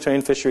primarily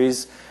between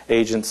fisheries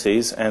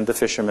agencies and the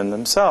fishermen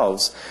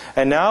themselves.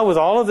 And now with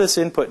all of this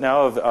input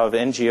now of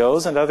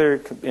NGOs and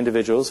other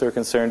individuals who are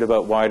concerned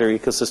about wider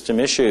ecosystem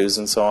issues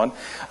and so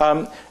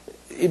on,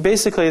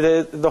 basically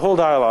the whole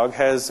dialogue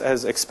has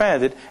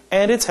expanded,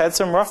 and it's had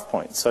some rough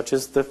points, such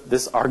as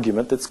this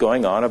argument that's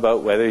going on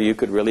about whether you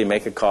could really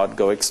make a cod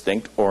go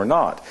extinct or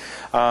not.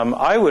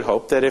 I would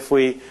hope that if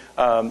we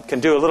can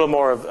do a little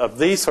more of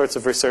these sorts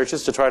of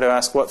researches to try to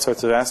ask what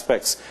sorts of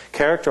aspects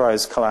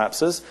characterize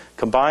collapses,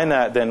 combine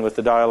that then with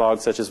the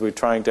dialogue such as we're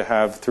trying to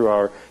have through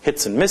our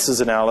hits and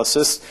misses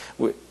analysis,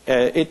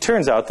 it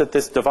turns out that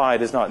this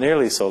divide is not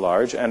nearly so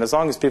large, and as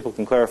long as people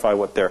can clarify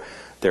what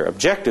their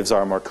objectives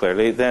are more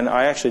clearly, then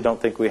I actually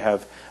don't think we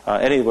have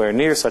anywhere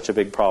near such a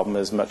big problem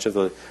as much of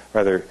the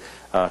rather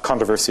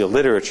controversial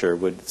literature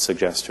would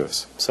suggest to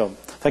us. So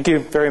thank you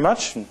very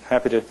much, and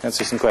happy to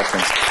answer some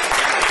questions.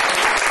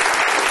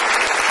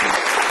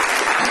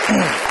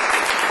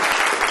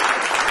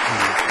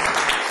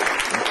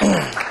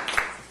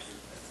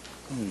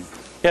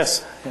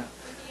 Yes. Yeah.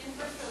 The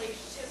inverse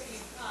relationship you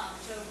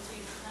showed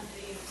between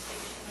fecundity and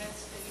extinction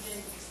risk that you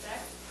didn't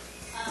expect.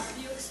 Have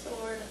you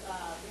explored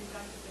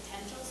reproductive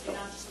potential? So you're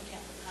not just looking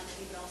at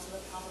fecundity, but also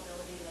the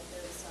probability that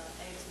those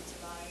eggs would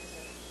survive as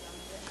a young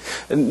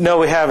fish? No,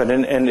 we haven't,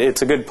 and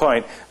it's a good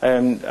point.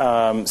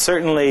 And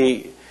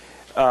certainly,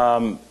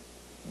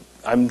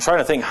 I'm trying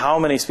to think how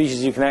many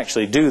species you can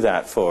actually do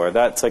that for.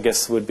 That, I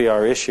guess, would be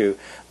our issue.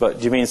 But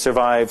do you mean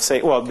survive,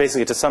 say, well,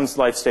 basically to some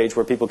life stage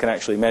where people can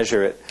actually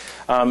measure it?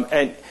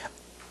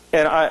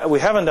 We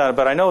haven't done it,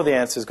 but I know the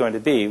answer is going to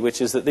be, which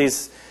is that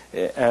these,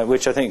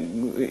 which I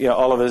think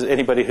all of us,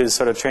 anybody who's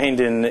sort of trained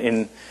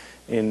in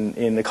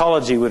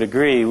ecology would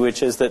agree,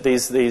 which is that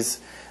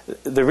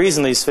the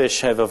reason these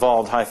fish have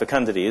evolved high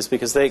fecundity is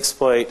because they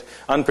exploit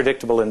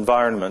unpredictable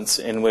environments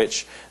in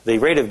which the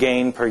rate of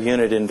gain per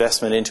unit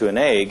investment into an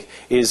egg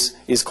is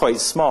quite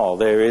small.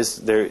 There is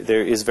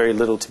very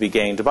little to be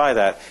gained by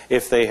that.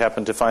 If they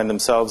happen to find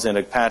themselves in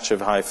a patch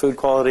of high food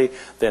quality,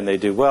 then they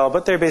do well,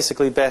 but they're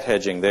basically bet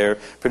hedging. They're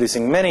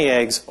producing many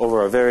eggs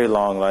over a very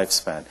long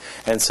lifespan.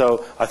 And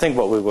so I think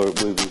what we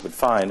would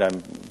find,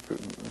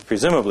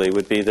 presumably,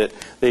 would be that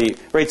the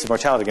rates of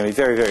mortality are going to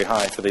be very, very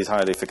high for these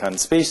highly fecund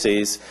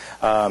species,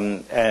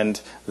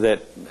 and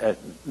that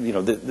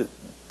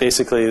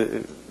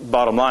basically,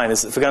 bottom line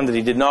is that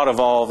fecundity did not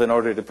evolve in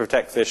order to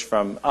protect fish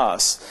from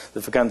us.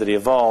 The fecundity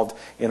evolved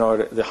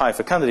the high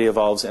fecundity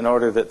evolves in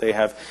order that they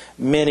have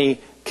many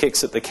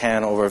kicks at the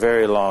can over a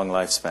very long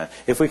lifespan.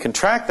 If we can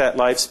track that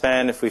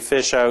lifespan, if we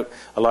fish out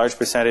a large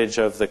percentage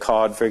of the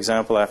cod, for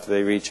example, after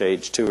they reach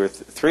age 2 or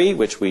 3,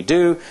 which we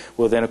do,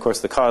 well then, of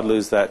course, the cod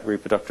lose that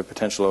reproductive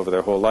potential over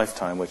their whole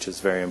lifetime, which is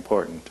very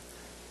important.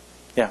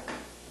 Yeah?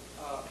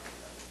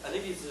 I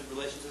think these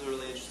relations are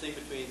really interesting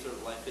between sort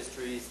of life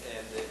histories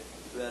and the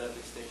threat of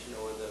extinction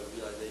or the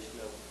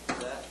realization of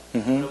that.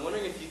 Mm-hmm. But I'm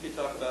wondering if you could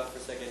talk about for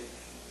a second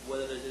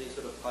whether there's any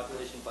sort of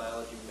population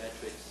biology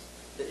metrics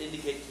that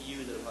indicate to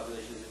you that a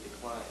population is in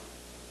decline.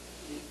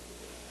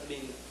 I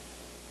mean,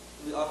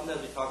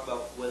 oftentimes we talk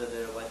about whether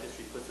their life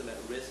history puts them at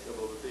risk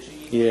of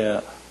overfishing.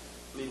 Yeah.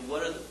 I mean,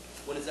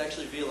 when it's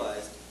actually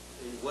realized,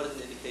 I mean, what is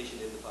an indication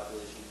in the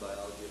population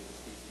biology of the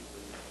species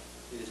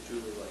when it is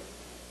truly like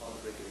on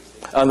the brink of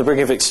extinction? On the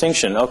brink of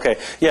extinction, okay.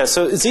 Yeah,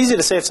 so it's easy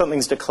to say if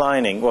something's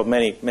declining. Well,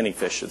 many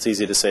fish, it's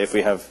easy to say if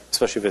we have,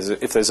 especially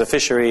if there's a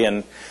fishery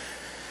and,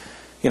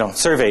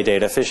 survey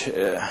data,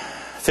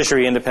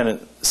 fishery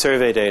independent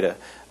survey data.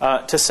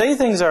 To say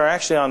things are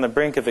actually on the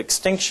brink of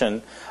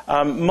extinction,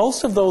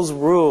 most of those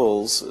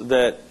rules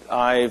that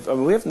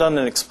we haven't done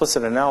an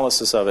explicit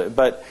analysis of it,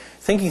 but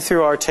thinking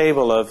through our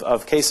table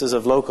of cases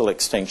of local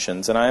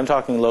extinctions, and I am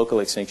talking local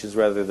extinctions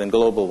rather than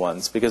global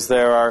ones, because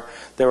there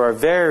are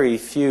very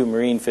few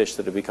marine fish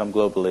that have become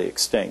globally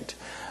extinct.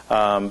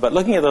 But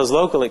looking at those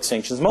local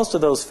extinctions, most of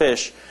those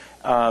fish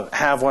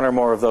have one or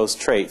more of those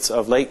traits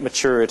of late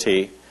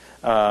maturity,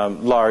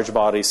 large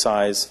body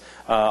size,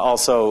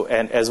 also,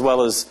 and as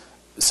well as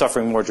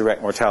suffering more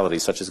direct mortality,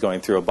 such as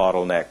going through a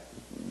bottleneck,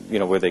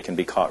 where they can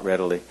be caught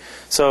readily.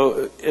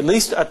 So at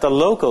least at the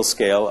local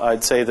scale,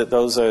 I'd say that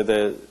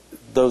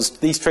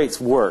these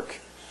traits work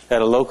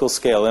at a local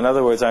scale. In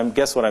other words, I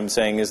guess what I'm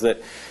saying is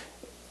that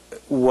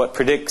what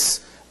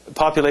predicts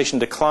population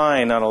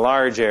decline on a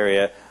large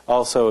area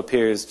also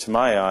appears, to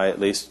my eye at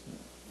least,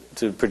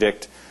 to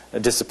predict a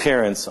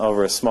disappearance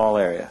over a small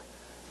area.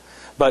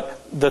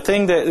 But the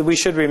thing that we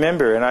should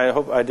remember, and I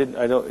hope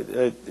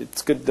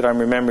it's good that I'm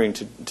remembering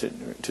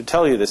to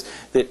tell you this,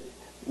 that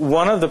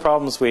one of the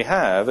problems we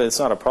have, it's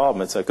not a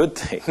problem, it's a good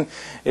thing,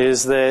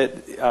 is that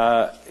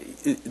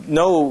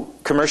no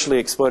commercially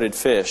exploited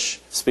fish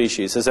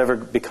species has ever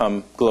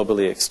become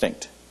globally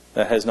extinct.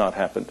 That has not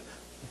happened.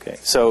 Okay.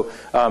 So,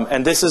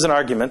 and this is an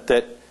argument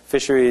that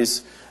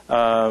fisheries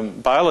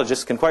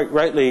biologists can quite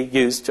rightly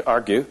use to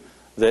argue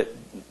that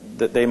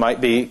they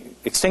might be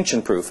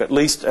extinction-proof, at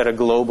least at a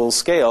global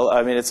scale.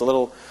 I mean, it's a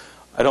little...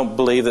 I don't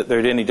believe that they're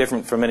any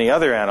different from any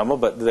other animal,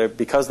 but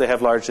because they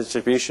have large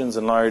distributions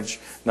and large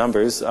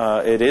numbers,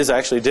 it is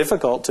actually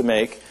difficult to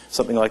make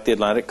something like the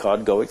Atlantic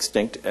cod go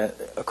extinct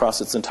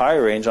across its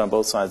entire range on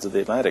both sides of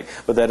the Atlantic.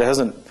 But that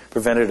hasn't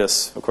prevented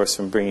us, of course,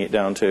 from bringing it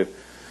down to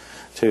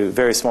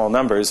very small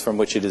numbers from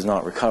which it is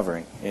not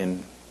recovering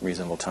in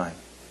reasonable time.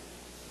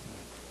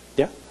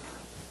 Yeah?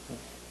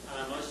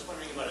 I was just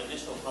wondering about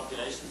initial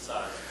population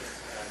size.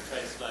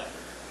 Traits like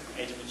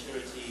age of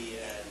maturity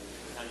and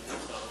how many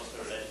fish are also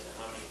related to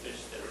how many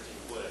fish there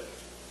originally were.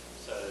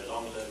 So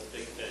long-lived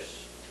big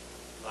fish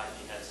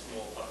likely had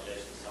small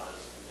population size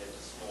compared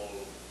to small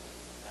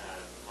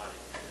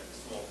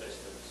fish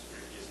that was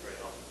reproduced very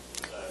often.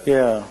 So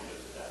yeah.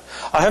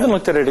 I haven't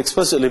looked at it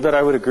explicitly, but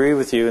I would agree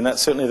with you, and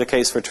that's certainly the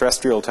case for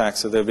terrestrial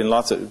taxa. There have been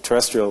lots of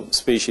terrestrial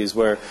species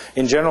where,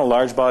 in general,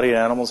 large-bodied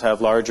animals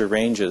have larger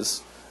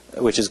ranges,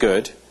 which is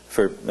good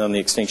on the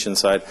extinction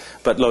side,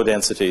 but low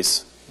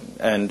densities.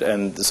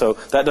 And so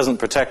that doesn't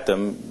protect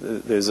them.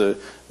 There's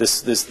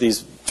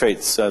these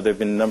traits. There have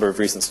been a number of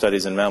recent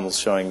studies in mammals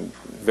showing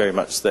very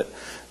much that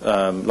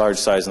large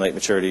size and late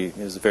maturity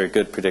is a very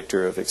good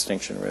predictor of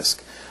extinction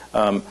risk.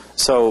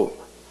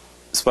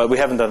 But we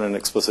haven't done an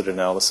explicit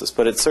analysis.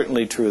 But it's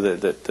certainly true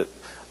that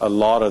a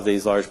lot of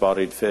these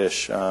large-bodied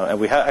fish, and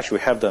we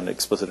have done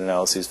explicit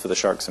analyses for the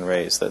sharks and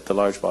rays, that the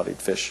large-bodied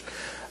fish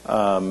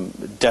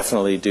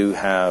definitely do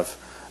have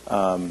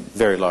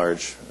very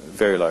large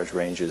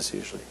ranges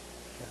usually.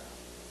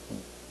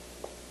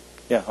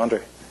 Yeah,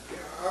 Andre.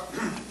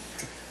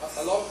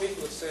 A lot of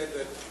people have said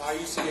that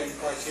IUCN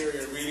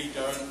criteria really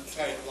don't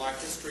take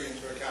life history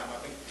into account. I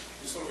think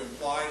you sort of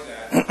implied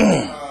that.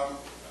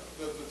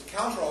 The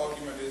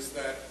counter-argument is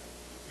that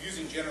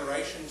using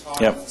generation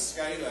time as a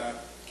scalar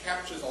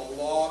captures a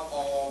lot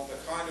of the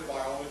kind of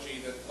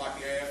biology that,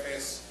 like the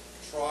AFS,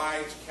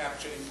 tried to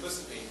capture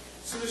implicitly.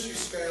 As soon as you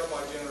scale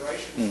by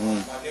generation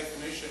time, by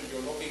definition,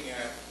 you're looking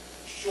at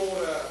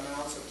shorter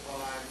amounts of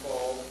time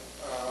for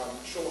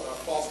shorter,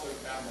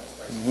 fast-lived animals,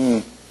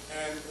 basically.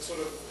 And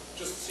sort of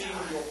just seeing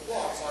your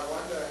plots, I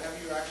wonder, have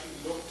you actually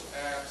looked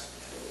at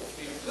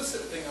the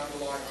implicit thing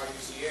underlying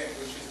IUCN,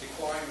 which is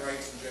decline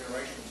rates and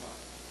generation time?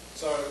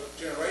 So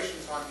generation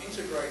time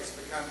integrates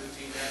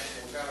fecundity,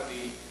 natural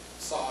mortality,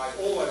 size,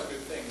 all those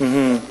good things.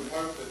 I would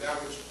hope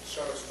that would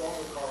show a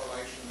stronger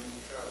correlation than you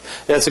showed.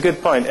 Yeah, that's a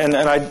good point. And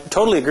I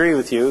totally agree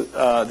with you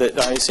that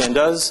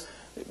IUCN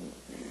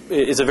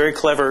is a very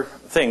clever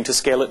thing to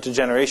scale it to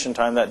generation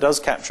time. That does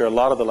capture a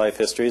lot of the life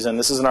histories. And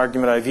this is an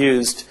argument I've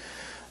used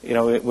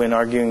when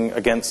arguing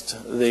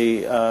against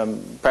the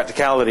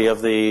practicality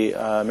of the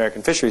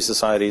American Fisheries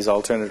Society's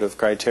alternative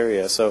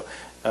criteria. So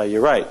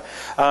you're right.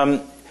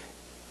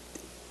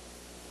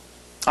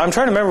 I'm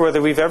trying to remember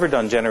whether we've ever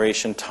done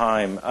generation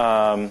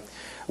time.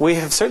 We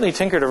have certainly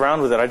tinkered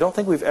around with it. I don't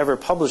think we've ever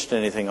published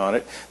anything on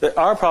it.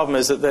 Our problem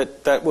is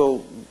that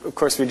will, of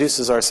course,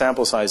 reduces our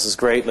sample sizes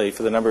greatly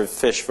for the number of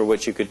fish for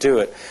which you could do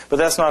it. But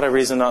that's not a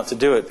reason not to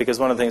do it, because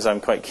one of the things I'm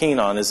quite keen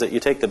on is that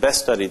you take the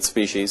best studied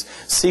species,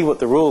 see what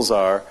the rules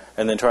are,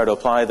 and then try to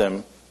apply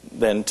them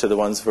then to the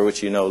ones for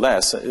which you know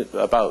less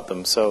about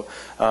them. So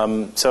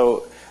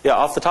yeah,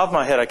 off the top of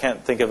my head, I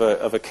can't think of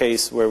a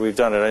case where we've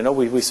done it. I know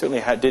we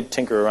certainly did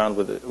tinker around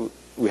with it.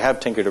 We have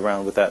tinkered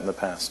around with that in the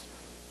past.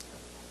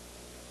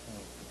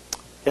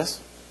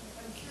 Yes?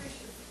 I'm curious,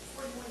 your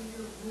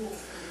 41-year rule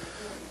for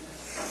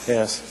reporting.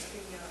 Yes.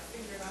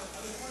 Figured out.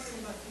 I was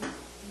wondering about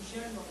in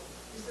general,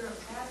 is there a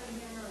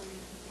pattern here? Are we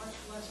much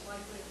less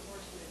likely, of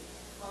course, to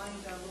find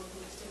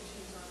local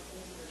extinctions on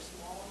things that are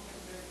small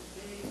compared to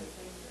big, or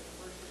things that are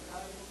commercially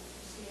valuable?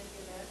 Did you see any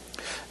of that?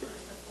 Or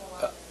is that fall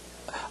out?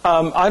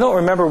 I don't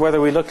remember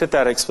whether we looked at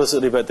that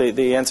explicitly, but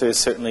the answer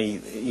is certainly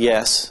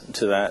yes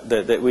to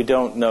that we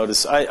don't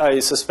notice.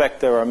 I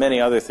suspect there are many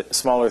other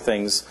smaller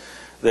things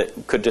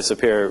that could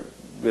disappear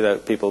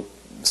without people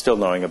still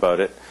knowing about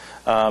it.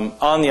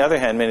 On the other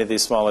hand, many of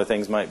these smaller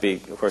things might be,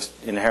 of course,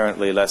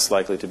 inherently less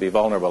likely to be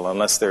vulnerable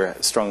unless they're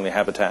strongly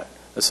habitat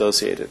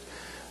associated.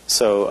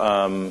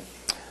 So,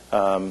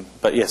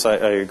 but yes, I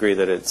agree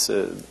that it's...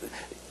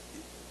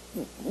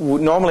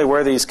 normally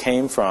where these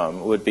came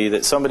from would be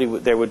that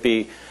there would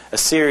be a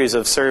series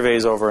of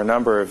surveys over a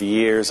number of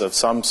years of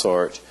some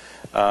sort.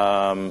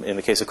 In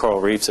the case of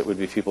coral reefs, it would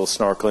be people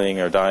snorkeling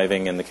or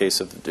diving. In the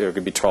case of, there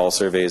could be trawl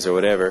surveys or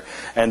whatever.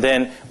 And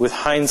then with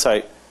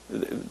hindsight,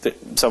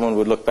 someone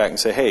would look back and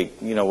say, hey,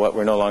 you know what,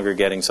 we're no longer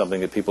getting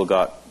something that people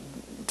got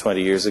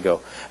 20 years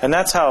ago. And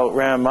that's how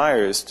Ram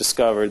Myers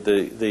discovered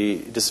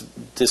the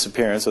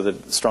disappearance or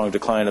the strong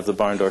decline of the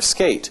barn door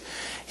skate.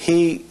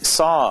 He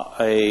saw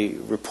a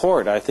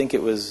report, I think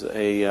it was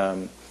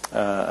a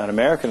an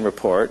American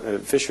report, a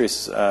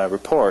fisheries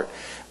report,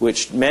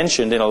 which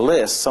mentioned in a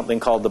list something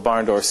called the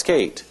barn door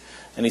skate.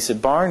 And he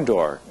said, barn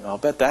door, I'll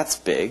bet that's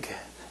big,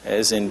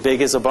 as in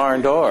big as a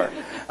barn door.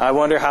 I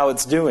wonder how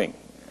it's doing.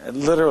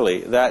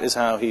 Literally, that is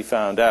how he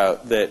found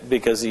out that,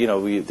 because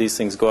these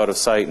things go out of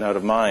sight and out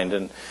of mind.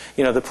 And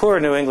the poor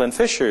New England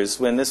fishers,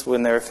 when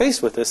they were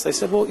faced with this, they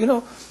said, well,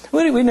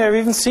 we never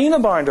even seen a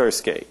barn door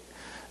skate.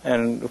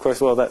 And of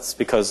course, well, that's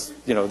because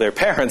their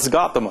parents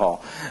got them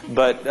all.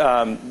 But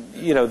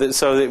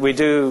so that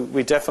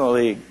we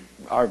definitely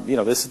are.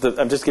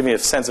 I'm just giving you a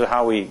sense of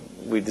how we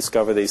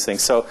discover these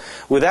things. So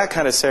with that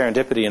kind of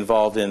serendipity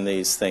involved in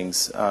these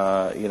things,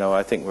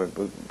 I think we're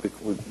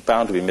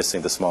bound to be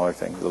missing the smaller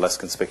things, the less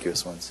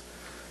conspicuous ones.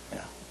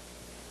 Yeah.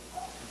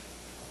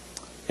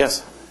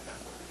 Yes. I'm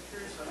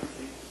curious how you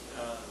think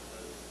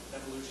the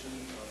evolution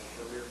of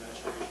career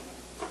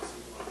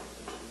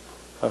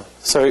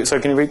maturation.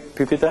 Sorry, can you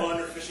repeat that? Well,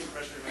 under fishing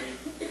pressure,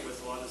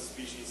 with a lot of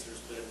species,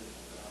 there's been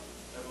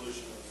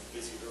evolution of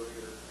basically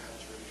earlier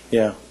maturation.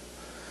 Yeah.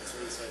 So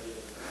this idea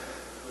that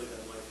really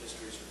that life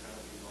histories are kind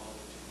of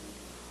evolving to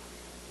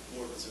be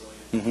more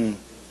resilient in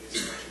the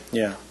face of pressure.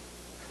 Yeah.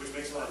 Which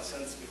makes a lot of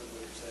sense given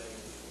what you're saying.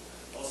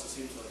 It also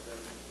seems like then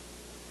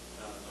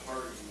the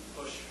harder you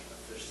push a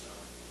fish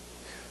stock,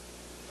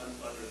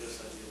 under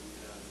this idea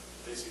we have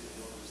basically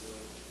more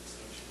resilient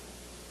extinction.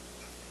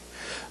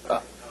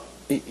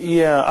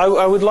 Yeah,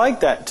 I would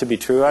like that to be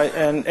true,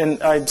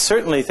 and I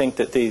certainly think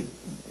that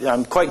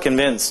I'm quite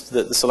convinced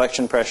that the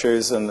selection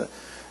pressures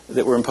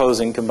that we're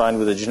imposing, combined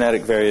with the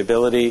genetic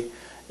variability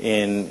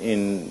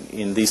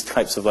in these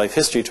types of life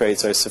history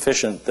traits, are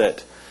sufficient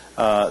that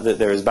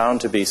there is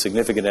bound to be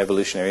significant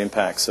evolutionary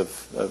impacts of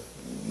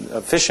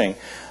fishing.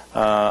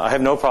 I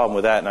have no problem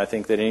with that, and I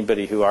think that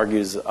anybody who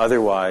argues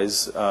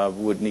otherwise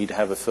would need to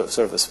have sort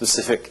of a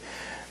specific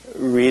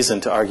reason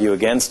to argue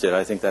against it.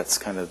 I think that's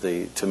kind of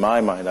to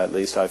my mind at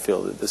least, I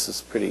feel that this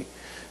is pretty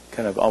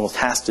kind of almost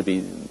has to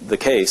be the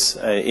case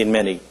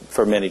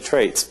for many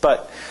traits.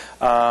 But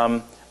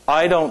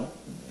I don't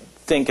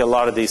think a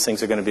lot of these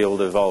things are going to be able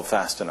to evolve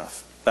fast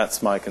enough.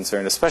 That's my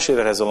concern, especially if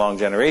it has a long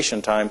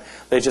generation time.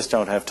 They just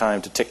don't have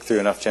time to tick through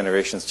enough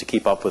generations to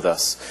keep up with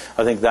us.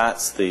 I think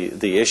that's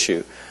the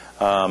issue.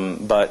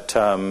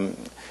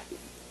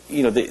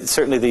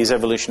 Certainly these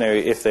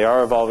evolutionary, if they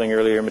are evolving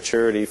earlier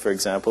maturity, for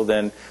example,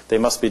 then they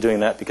must be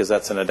doing that because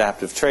that's an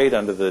adaptive trait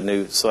under the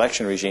new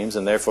selection regimes,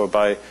 and therefore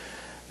by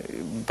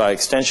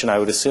extension I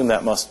would assume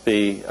that must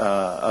be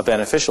a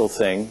beneficial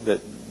thing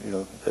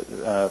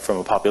from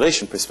a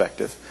population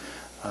perspective.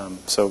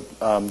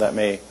 That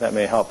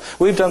may help.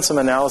 We've done some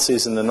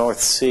analyses in the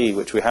North Sea,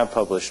 which we have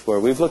published, where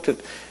we've looked at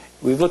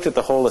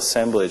the whole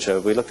assemblage.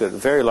 We looked at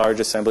very large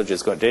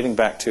assemblages dating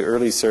back to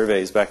early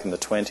surveys back in the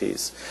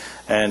 20s,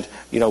 and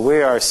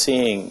we're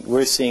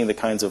seeing the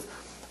kinds of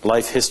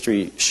life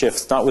history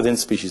shifts, not within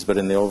species, but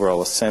in the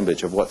overall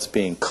assemblage of what's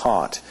being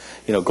caught.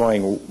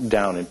 Going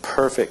down in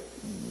perfect,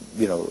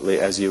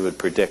 as you would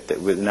predict,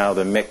 that with now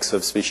the mix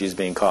of species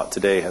being caught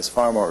today has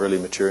far more early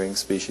maturing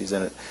species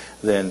in it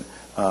than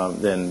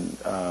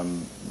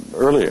the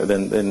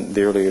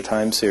earlier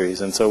time series,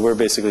 and so we're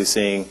basically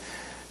seeing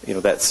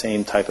that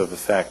same type of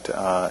effect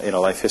in a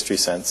life history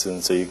sense.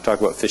 And so you talk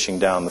about fishing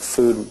down the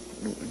food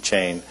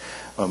chain.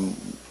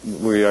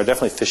 We are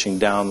definitely fishing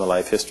down the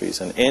life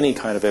histories, and any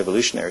kind of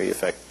evolutionary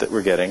effect that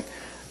we're getting,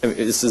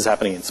 this is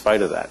happening in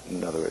spite of that,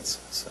 in other words.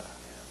 So.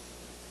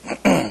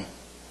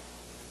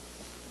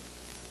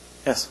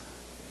 Yes?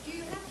 Do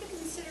you have to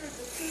consider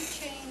the food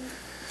chain,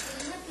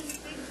 when you have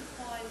these big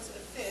declines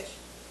of fish,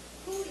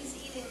 who is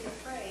eating the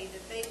prey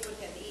that they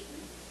would have eaten?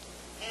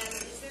 And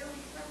is there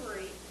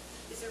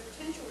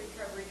potential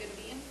recovery going to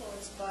be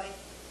influenced by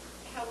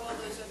how well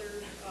those other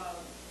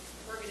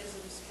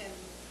organisms can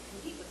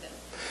compete with them?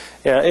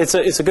 Yeah,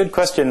 it's a good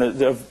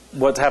question of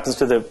what happens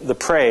to the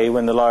prey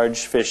when the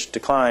large fish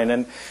decline.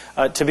 And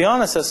to be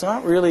honest, that's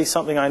not really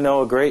something I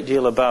know a great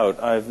deal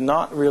about. I've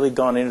not really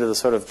gone into the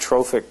sort of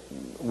trophic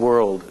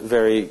world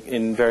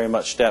in very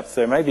much depth.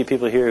 There may be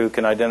people here who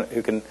can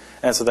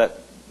answer that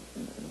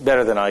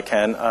better than I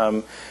can.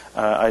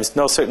 I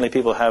know certainly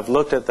people have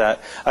looked at that.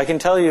 I can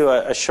tell you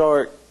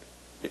the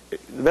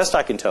best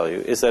I can tell you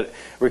is that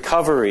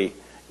recovery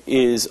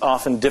is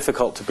often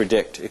difficult to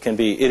predict. It can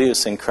be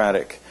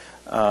idiosyncratic.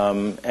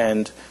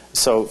 And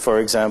so, for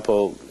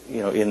example,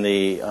 in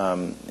the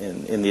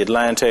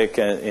Atlantic,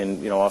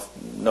 off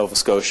Nova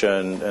Scotia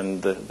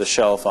and the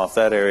shelf off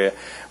that area,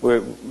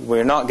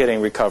 we're not getting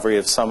recovery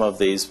of some of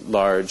these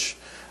large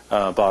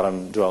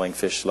bottom-dwelling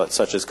fish,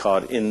 such as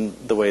cod, in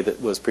the way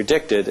that was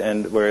predicted.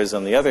 And whereas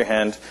on the other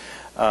hand,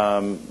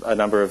 a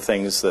number of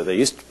things that they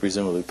used to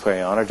presumably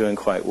prey on are doing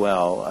quite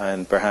well,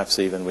 and perhaps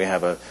even we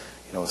have a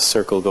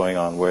circle going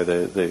on where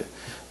the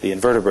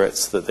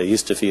invertebrates that they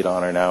used to feed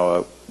on are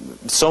now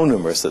so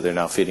numerous that they're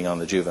now feeding on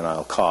the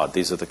juvenile cod.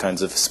 These are the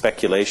kinds of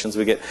speculations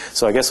we get.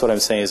 So I guess what I'm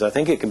saying is I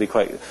think it can be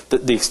quite,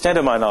 the extent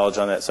of my knowledge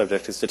on that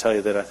subject is to tell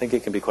you that I think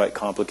it can be quite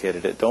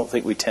complicated. I don't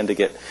think we tend to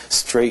get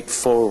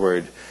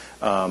straightforward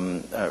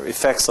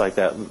effects like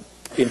that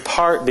in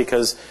part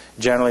because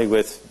generally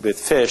with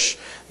fish,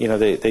 you know,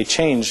 they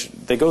change,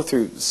 they go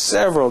through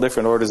several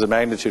different orders of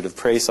magnitude of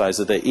prey size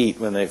that they eat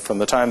from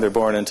the time they're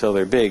born until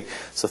they're big.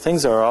 So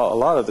things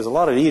are there's a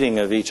lot of eating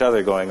of each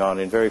other going on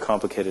in very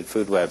complicated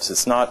food webs.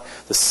 It's not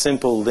the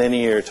simple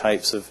linear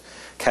types of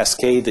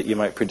cascade that you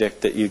might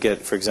predict that you get,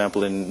 for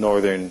example, in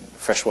northern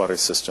freshwater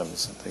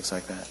systems and things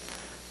like that.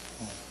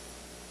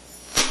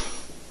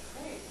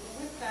 Great.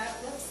 Well, with that,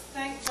 let's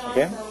thank John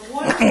Okay. for a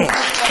wonderful All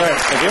right,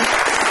 thank you.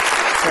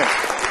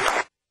 Sure.